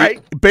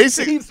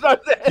 Basically,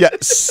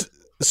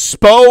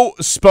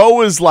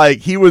 Spo is like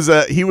he was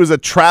a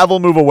travel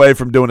move away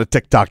from doing a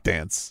TikTok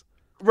dance.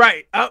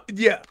 Right.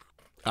 Yeah.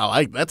 I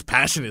like that's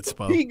passionate,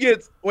 Spo. He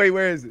gets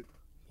where is it?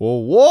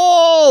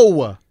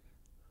 Whoa.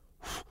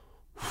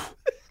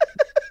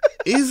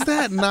 Is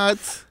that not?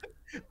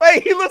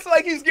 Wait, he looks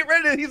like he's getting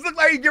ready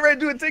to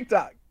do a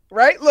TikTok.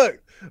 Right? Look.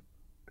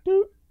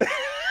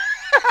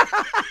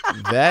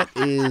 That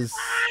is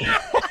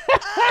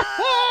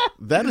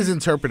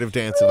interpretive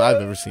dance if I've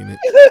ever seen it.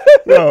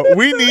 Bro,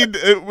 we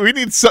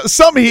need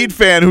some Heat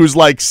fan who's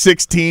like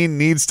 16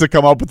 needs to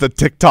come up with a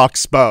TikTok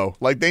Spo.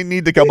 Like they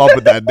need to come up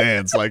with that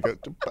dance. Like,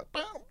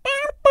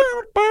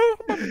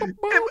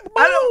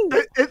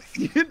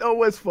 you know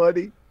what's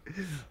funny?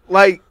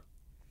 Like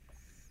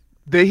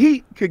the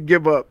Heat could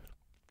give up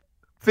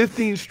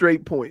 15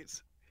 straight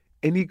points,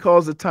 and he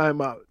calls a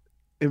timeout,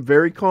 and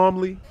very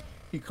calmly.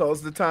 He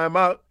calls the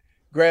timeout,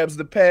 grabs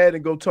the pad,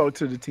 and go talk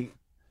to the team.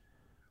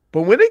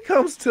 But when it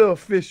comes to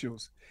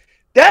officials,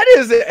 that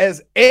is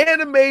as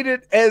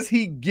animated as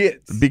he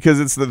gets. Because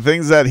it's the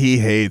things that he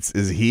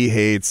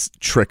hates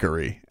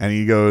trickery. And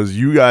he goes,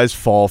 you guys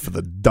fall for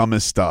the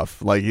dumbest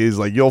stuff. Like, he's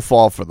like, you'll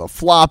fall for the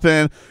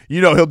flopping.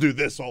 You know, he'll do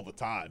this all the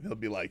time. He'll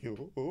be like,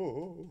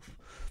 oh,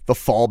 the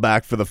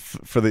fallback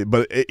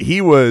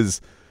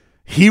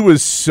he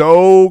was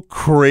so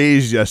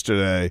crazed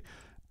yesterday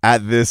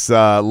at this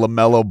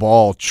LaMelo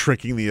Ball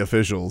tricking the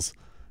officials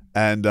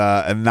and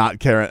not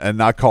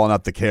calling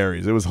out the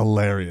carries. It was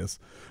hilarious.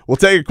 We'll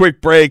take a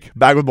quick break.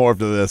 Back with more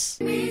after this.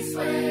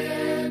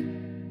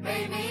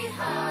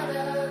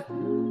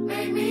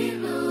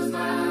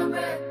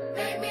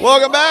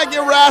 Welcome back,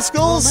 you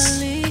rascals.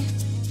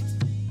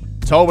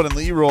 Tobin and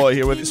Leroy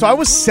here with you. So I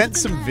was sent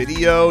some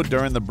video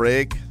during the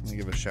break. Let me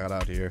give a shout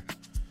out here.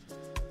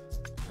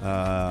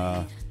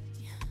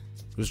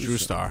 It was Drew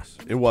Star.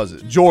 It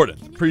was Jordan.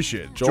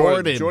 Appreciate it.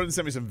 Jordan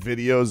sent me some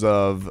videos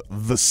of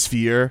the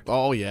Sphere.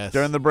 Oh, yes.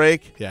 During the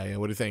break. Yeah.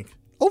 What do you think?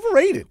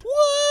 Overrated. What?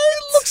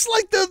 It looks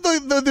like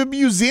the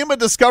Museum of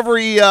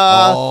Discovery in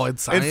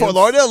Fort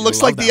Lauderdale. It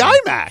looks like the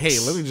IMAX. Hey,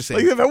 let me just say.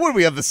 What do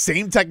we have, the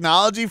same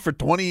technology for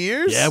 20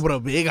 years? Yeah, but a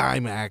big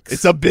IMAX.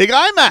 It's a big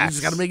IMAX. You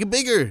just got to make it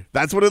bigger.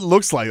 That's what it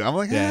looks like. I'm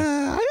like,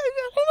 I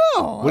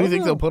don't know. What do you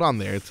think they'll put on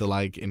there to,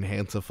 like,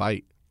 enhance a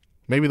fight?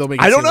 Maybe they'll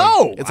make it I don't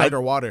know. Like it's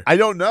underwater. I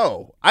don't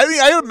know. I mean,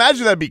 I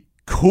imagine that'd be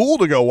cool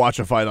to go watch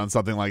a fight on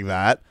something like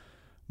that.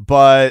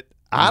 But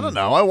I don't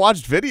know. I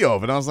watched video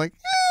of it and I was like,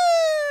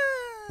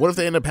 What if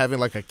they end up having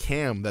like a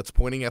cam that's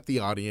pointing at the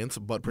audience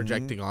but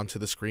projecting onto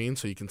the screen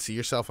so you can see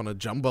yourself on a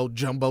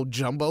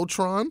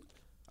jumbotron?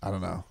 I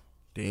don't know.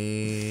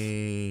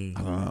 Dang.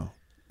 I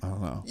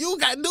don't know. You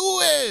got to do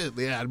it.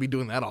 Yeah, I'd be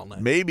doing that all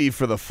night. Maybe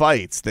for the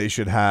fights, they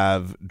should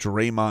have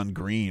Draymond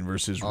Green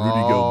versus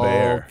Rudy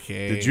Gobert.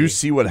 Okay. Did you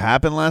see what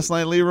happened last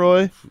night,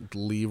 Leroy?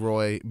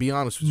 Leroy, be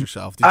honest with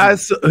yourself.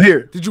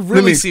 Did you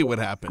really see what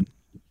happened?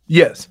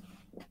 Yes.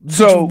 Did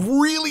you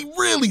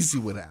really see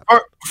what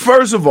happened?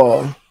 First of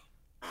all,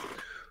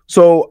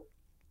 so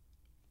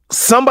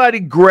somebody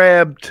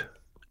grabbed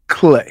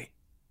Klay.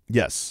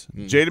 Yes.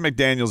 Jaden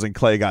McDaniels and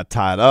Klay got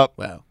tied up.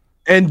 Wow.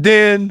 And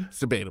then it's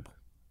debatable.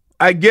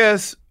 I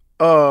guess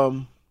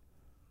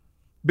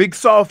Big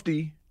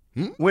Softy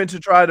went to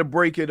try to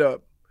break it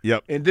up.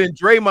 Yep. And then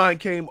Draymond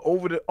came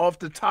off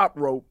the top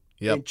rope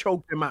and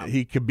choked him out.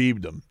 He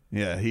khabib'd him.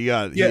 Yeah,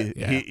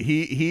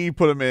 he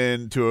put him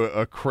into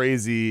a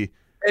crazy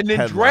and then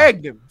headlock.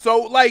 dragged him.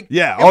 So like he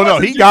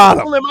got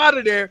him. Pull him out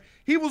of there.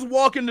 He was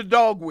walking the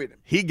dog with him.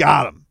 He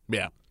got him.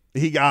 Yeah.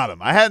 He got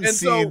him. I hadn't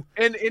seen. So,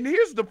 and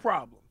here's the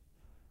problem.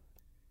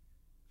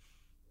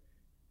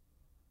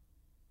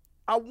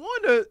 I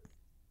want to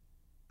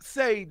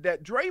say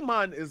that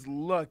Draymond is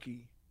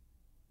lucky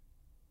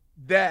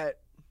that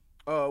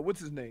what's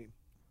his name?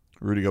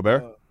 Rudy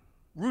Gobert.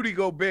 Rudy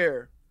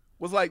Gobert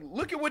was like,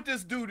 look at what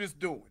this dude is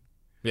doing.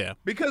 Yeah.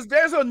 Because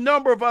there's a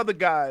number of other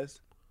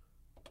guys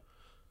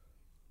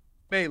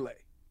melee.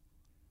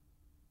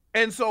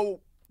 And so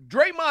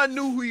Draymond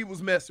knew who he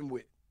was messing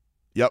with.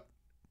 Yep.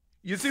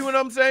 You see what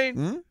I'm saying?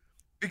 Mm-hmm.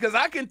 Because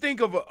I can think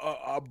of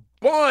a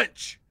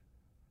bunch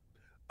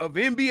of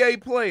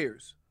NBA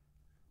players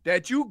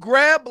that you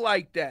grab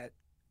like that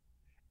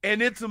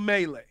and it's a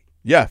melee.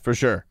 Yeah, for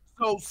sure.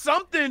 So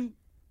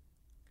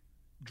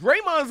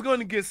Draymond's going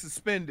to get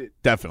suspended.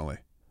 Definitely.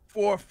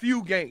 For a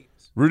few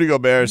games. Rudy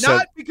Gobert said.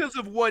 Not because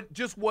of what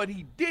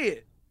he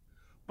did,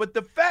 but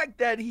the fact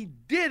that he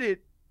did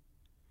it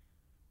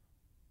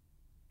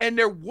and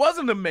there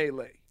wasn't a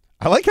melee.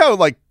 I like how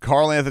like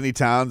Karl Anthony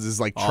Towns is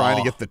like trying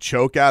to get the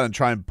choke out and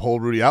try and pull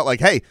Rudy out. Like,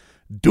 hey,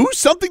 do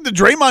something to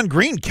Draymond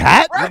Green,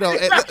 cat. Right,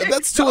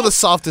 that's two of the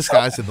softest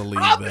guys in the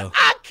league, though.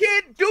 I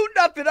can't do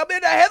nothing. I'm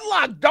in a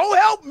headlock. Don't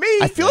help me.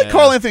 I feel like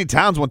Karl Anthony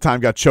Towns one time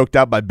got choked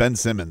out by Ben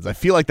Simmons. I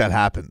feel like that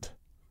happened.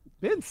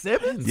 Ben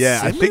Simmons?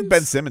 Yeah, I think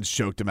Ben Simmons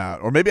choked him out.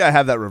 Or maybe I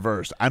have that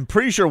reversed. I'm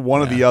pretty sure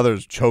one of the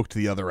others choked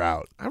the other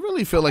out. I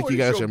really feel like you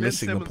guys are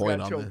missing the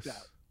point on this.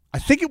 I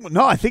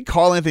think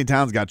Karl Anthony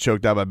Towns got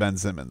choked out by Ben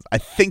Simmons. I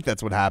think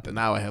that's what happened.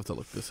 Now I have to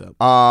look this up.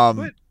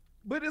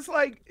 But it's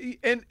like,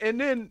 and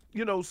then,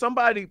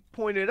 somebody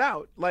pointed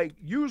out, like,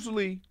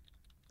 usually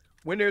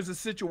when there's a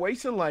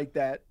situation like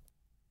that,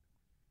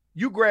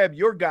 you grab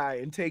your guy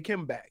and take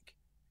him back.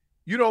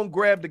 You don't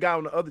grab the guy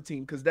on the other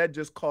team because that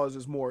just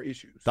causes more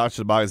issues.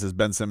 Dr. Sabaga says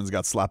Ben Simmons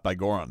got slapped by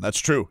Goran. That's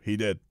true. He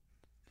did.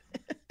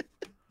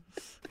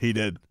 He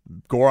did.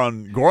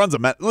 Goran's a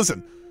man.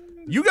 Listen,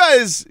 you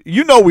guys,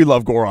 we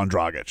love Goran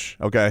Dragic,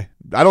 okay?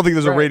 I don't think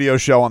there's a radio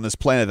show on this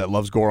planet that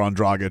loves Goran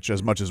Dragic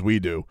as much as we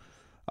do.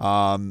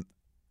 Goran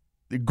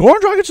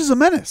Dragic is a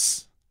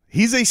menace.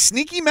 He's a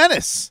sneaky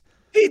menace.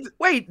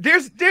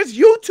 There's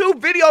YouTube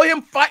video of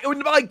him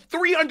fighting like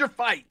 300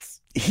 fights.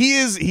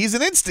 He's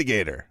an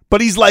instigator,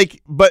 but he's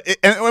like,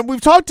 and we've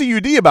talked to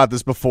UD about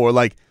this before.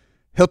 Like,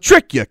 he'll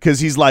trick you because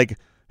he's like,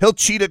 he'll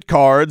cheat at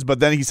cards, but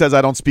then he says,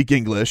 "I don't speak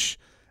English,"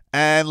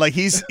 and like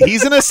he's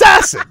an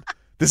assassin.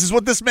 This is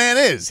what this man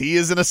is. He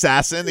is an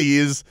assassin.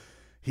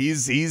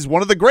 he's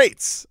one of the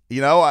greats,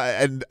 and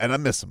I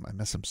miss him. I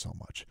miss him so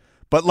much.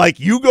 But, like,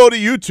 you go to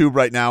YouTube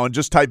right now and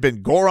just type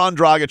in Goran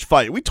Dragic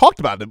fight. We talked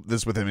about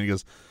this with him, and he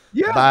goes,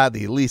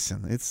 Buddy,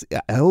 listen,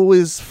 I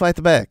always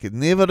fight back.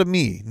 Never to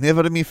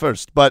me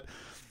first. But,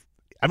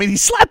 I mean, he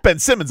slapped Ben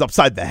Simmons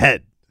upside the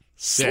head.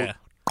 Yeah.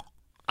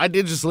 I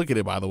did just look at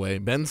it, by the way.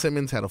 Ben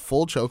Simmons had a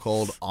full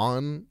chokehold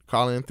on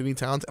Karl Anthony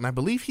Towns, and I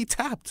believe he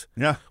tapped.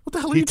 Yeah. What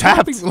the hell are you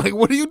tapping? Like,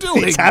 what are you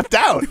doing? He tapped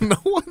out. No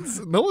one's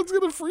going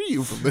to free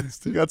you from this.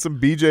 Dude. He got some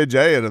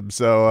BJJ in him.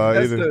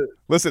 So,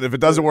 listen, if it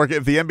doesn't work,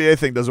 if the NBA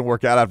thing doesn't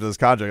work out after this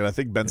contract, and I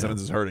think Ben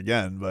Simmons is hurt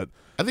again, but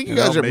I think you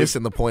guys are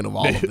missing the point of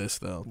all of this,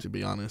 though, to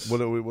be honest.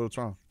 What's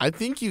wrong? I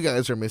think you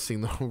guys are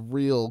missing the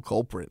real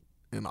culprit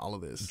in all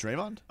of this.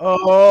 Draymond?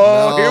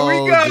 Oh,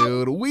 here we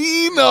go. Dude,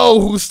 we know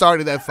who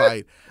started that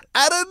fight.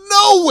 Out of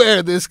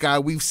nowhere, this guy,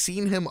 we've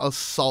seen him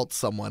assault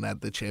someone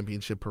at the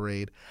championship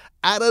parade.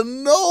 Out of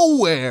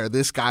nowhere,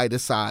 this guy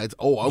decides,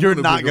 you're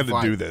not going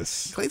to do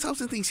this. Klay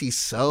Thompson thinks he's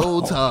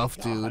so tough,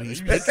 dude.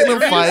 He's picking a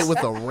fight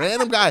with a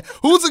random guy.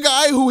 Who's the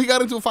guy who he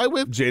got into a fight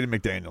with? Jaden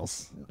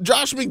McDaniels.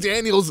 Josh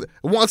McDaniels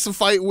wants to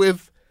fight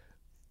with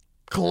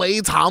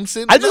Klay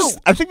Thompson. I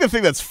think the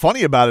thing that's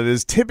funny about it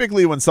is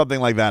typically when something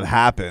like that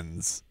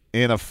happens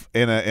in a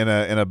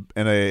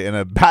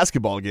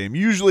basketball game,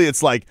 usually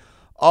it's like,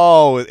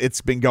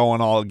 it's been going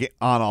on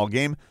all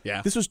game.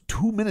 Yeah. This was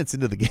 2 minutes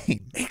into the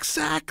game.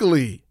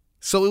 Exactly.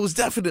 So it was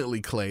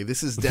definitely Klay.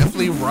 This is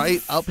definitely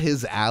right up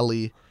his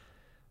alley.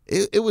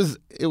 It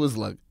was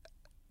like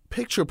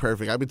picture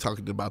perfect. I've been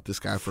talking about this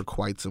guy for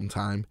quite some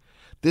time.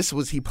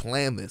 He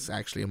planned this,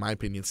 actually, in my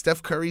opinion.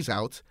 Steph Curry's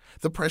out.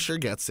 The pressure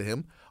gets to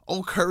him.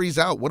 Curry's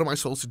out. What am I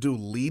supposed to do?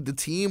 Lead the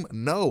team?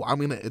 No, I'm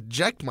going to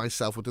eject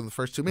myself within the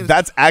first 2 minutes.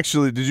 That's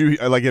actually,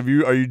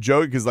 are you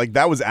joking? Because,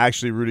 that was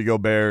actually Rudy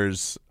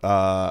Gobert's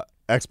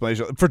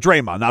explanation for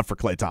Draymond, not for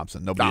Klay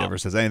Thompson. Nobody ever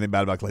says anything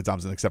bad about Klay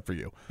Thompson except for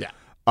you. Yeah.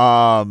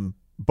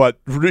 But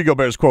Rudy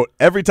Gobert's quote,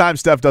 every time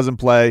Steph doesn't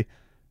play,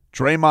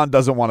 Draymond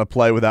doesn't want to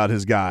play without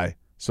his guy.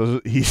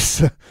 So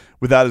he's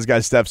without his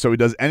guy Steph, so he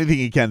does anything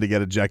he can to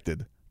get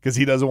ejected because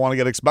he doesn't want to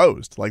get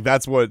exposed.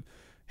 That's what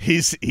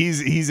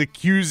he's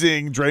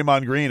accusing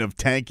Draymond Green of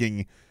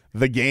tanking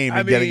the game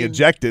and getting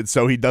ejected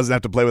so he doesn't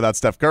have to play without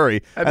Steph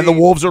Curry. The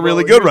Wolves are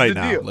really good right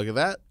now. Look at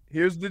that.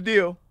 Here's the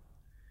deal.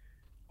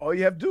 All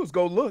you have to do is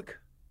go look.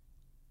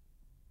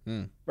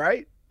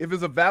 Right? If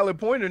it's a valid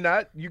point or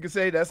not, you can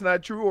say that's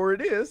not true or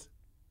it is.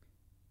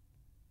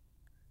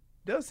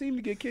 Does seem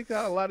to get kicked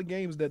out of a lot of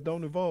games that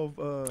don't involve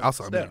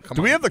Steph.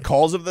 Do we have the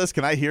calls of this?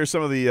 Can I hear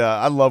some of the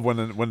I love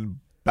when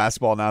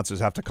basketball announcers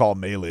have to call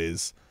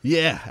melees.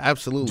 Yeah,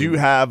 absolutely. Do you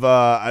have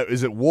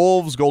is it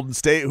Wolves, Golden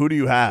State? Who do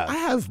you have? I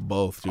have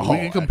both, dude. We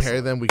can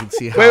compare them. We can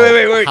see how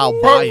wait.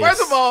 How biased.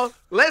 First of all,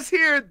 let's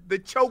hear the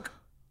choke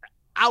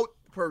out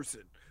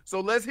person. So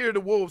let's hear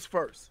the Wolves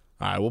first.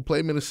 All right, we'll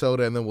play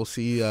Minnesota, and then we'll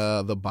see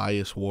the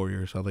bias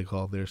Warriors, how they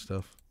call their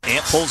stuff.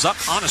 Ant pulls up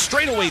on a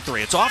straightaway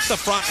three. It's off the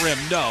front rim,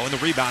 no, and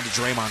the rebound to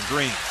Draymond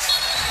Green.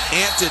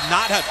 Ant did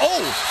not have,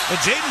 and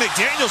Jaden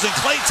McDaniels and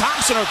Klay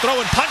Thompson are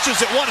throwing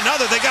punches at one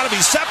another. They got to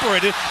be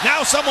separated.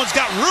 Now someone's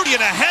got Rudy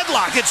in a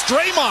headlock. It's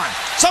Draymond.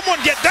 Someone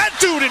get that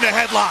dude in a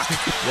headlock.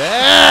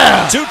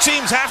 Yeah. Two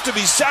teams have to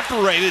be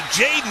separated.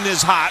 Jaden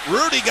is hot.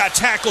 Rudy got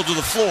tackled to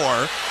the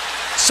floor.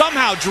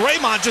 Somehow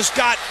Draymond just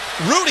got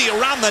Rudy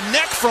around the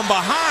neck from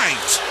behind.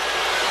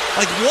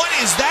 Like, what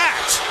is that?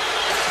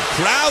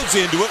 Crowd's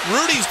into it.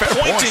 Rudy's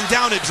pointing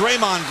down at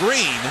Draymond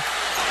Green.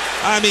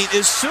 I mean,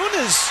 as soon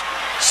as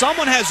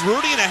someone has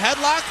Rudy in a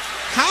headlock,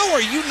 how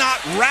are you not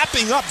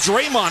wrapping up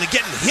Draymond and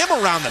getting him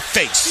around the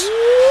face?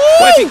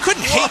 Well, if you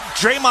couldn't hate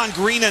Draymond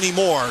Green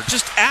anymore,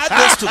 just add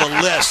this to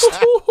the list.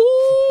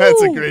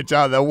 That's a great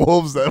job. That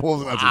Wolves that's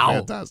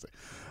fantastic.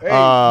 Hey,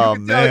 you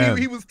can tell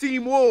he was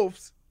Team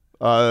Wolves.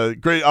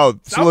 Great.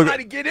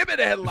 Somebody get him in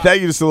the headlock.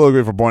 Thank you to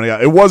Still for pointing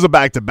out. It was a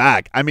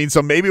back-to-back. I mean,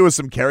 so maybe it was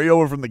some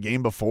carryover from the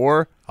game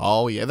before.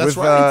 Oh, yeah, that's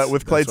right.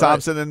 With Klay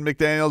Thompson and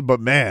McDaniels. But,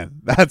 man,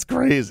 that's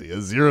crazy. A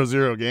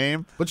 0-0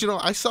 game. But,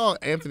 I saw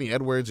Anthony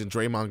Edwards and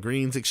Draymond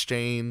Green's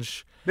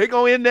exchange. They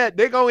go in that.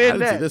 I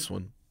didn't see this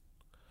one.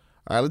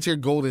 All right, let's hear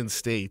Golden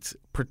State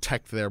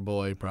protect their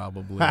boy,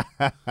 probably.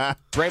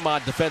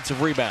 Draymond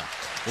defensive rebound.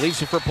 Leaves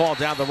it for Paul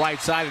down the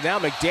right side. And now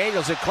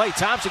McDaniels and Klay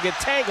Thompson get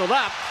tangled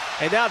up.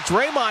 And now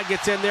Draymond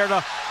gets in there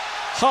to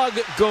hug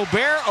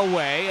Gobert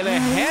away in a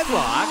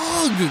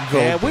headlock.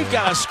 And we've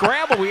got a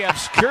scramble. We have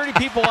security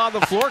people on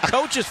the floor.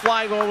 Coaches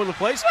flying all over the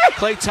place.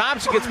 Klay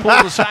Thompson gets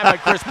pulled aside by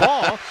Chris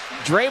Paul.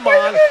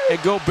 Draymond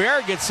and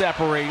Gobert get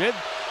separated.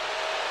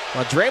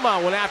 Well,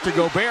 Draymond went after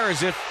Gobert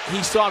as if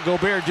he saw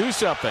Gobert do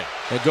something.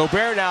 And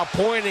Gobert now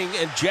pointing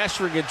and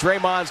gesturing in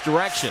Draymond's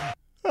direction.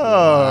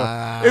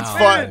 Wow. It's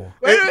fun.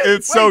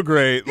 It's so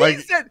great. He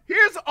said,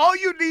 here's all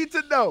you need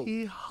to know.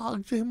 He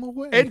hugged him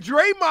away. And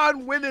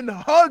Draymond went and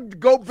hugged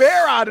Gobert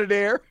out of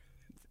there.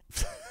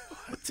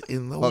 What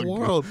in the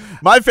world?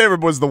 My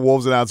favorite was the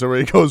Wolves announcer where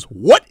he goes,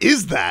 "What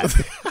is that?"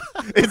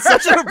 It's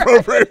such an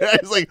appropriate.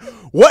 It's like,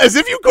 what? As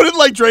if you couldn't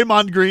like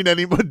Draymond Green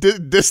anymore,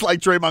 dislike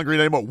Draymond Green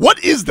anymore.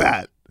 What is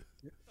that?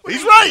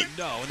 He's right.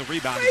 No, and the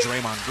rebound to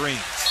Draymond Green.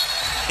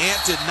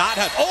 Ant did not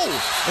have.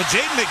 And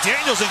Jaden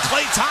McDaniels and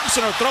Klay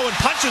Thompson are throwing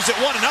punches at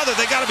one another.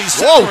 They got to be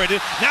separated.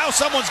 Whoa. Now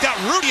someone's got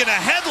Rudy in a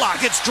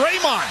headlock. It's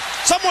Draymond.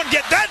 Someone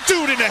get that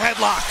dude in a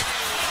headlock.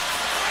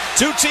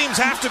 Two teams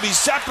have to be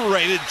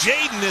separated.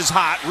 Jaden is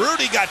hot.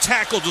 Rudy got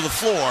tackled to the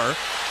floor.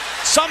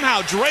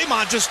 Somehow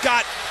Draymond just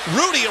got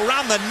Rudy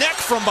around the neck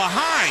from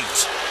behind.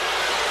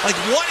 Like,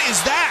 what is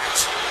that?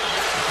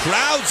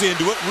 Crowd's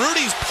into it.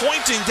 Rudy's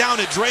pointing down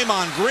at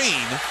Draymond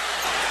Green.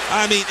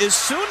 I mean, as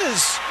soon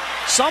as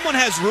someone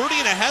has Rudy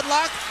in a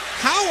headlock,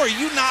 how are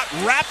you not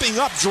wrapping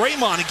up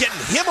Draymond and getting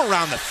him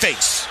around the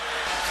face?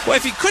 Well,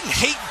 if you couldn't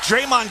hate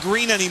Draymond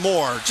Green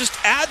anymore, just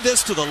add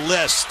this to the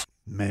list.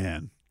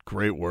 Man,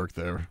 great work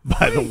there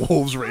by the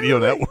Wolves Radio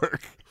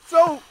Network.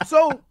 So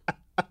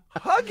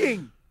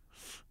hugging.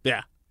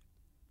 Yeah.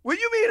 What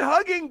do you mean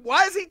hugging?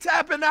 Why is he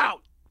tapping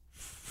out?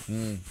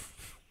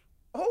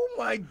 Oh,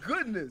 my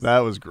goodness. That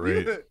was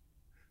great.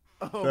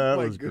 That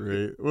was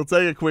great. We'll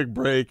take a quick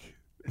break.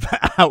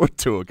 Hour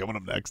 2 coming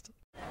up next.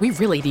 We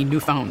really need new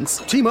phones.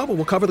 T-Mobile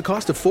will cover the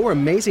cost of 4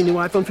 amazing new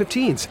iPhone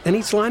 15s, and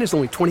each line is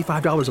only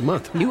 $25 a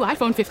month. New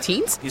iPhone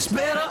 15s? It's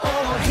better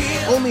over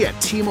here. Only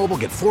at T-Mobile,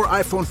 get 4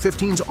 iPhone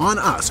 15s on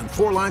us and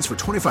 4 lines for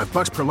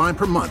 $25 per line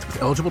per month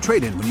with eligible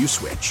trade-in when you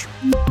switch.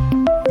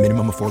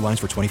 Minimum of 4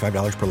 lines for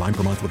 $25 per line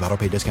per month with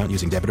autopay discount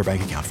using debit or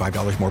bank account.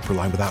 $5 more per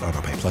line without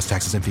autopay, plus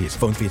taxes and fees.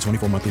 Phone fee at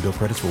 24 monthly bill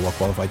credits for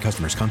well-qualified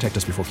customers. Contact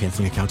us before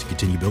canceling account to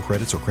continue bill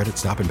credits or credit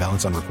stop and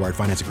balance on required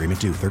finance agreement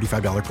due.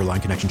 $35 per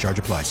line connection charge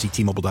applies. See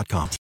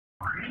T-Mobile.com.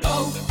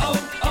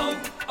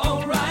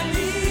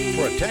 O'Reilly.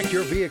 Protect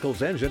your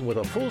vehicle's engine with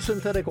a full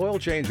synthetic oil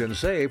change and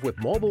save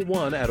with Mobile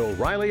One at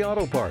O'Reilly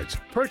Auto Parts.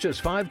 Purchase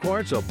 5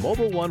 quarts of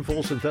Mobile One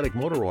full synthetic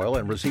motor oil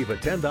and receive a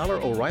 $10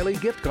 O'Reilly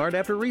gift card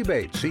after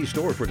rebate. See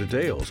store for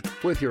details.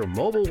 With your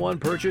Mobile One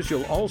purchase,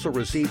 you'll also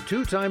receive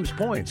 2 times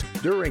points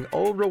during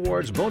O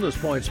Rewards Bonus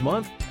Points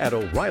Month at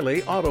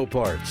O'Reilly Auto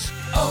Parts.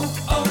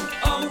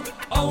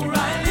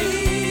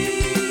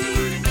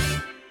 O'Reilly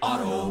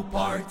Auto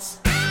Parts.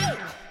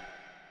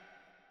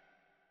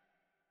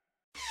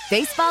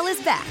 Baseball is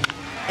back,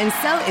 and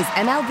so is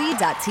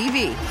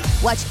MLB.tv.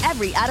 Watch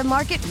every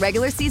out-of-market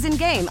regular season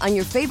game on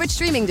your favorite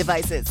streaming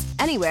devices,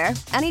 anywhere,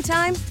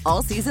 anytime,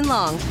 all season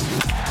long.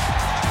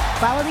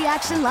 Follow the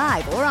action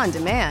live or on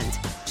demand.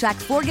 Track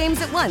 4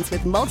 games at once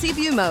with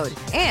multi-view mode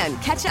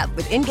and catch up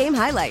with in-game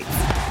highlights.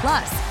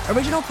 Plus,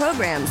 original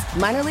programs,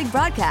 minor league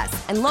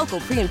broadcasts, and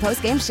local pre- and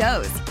post-game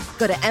shows.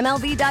 Go to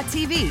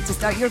MLB.tv to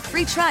start your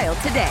free trial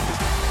today.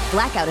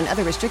 Blackout and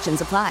other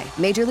restrictions apply.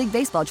 Major League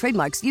Baseball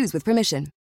trademarks used with permission.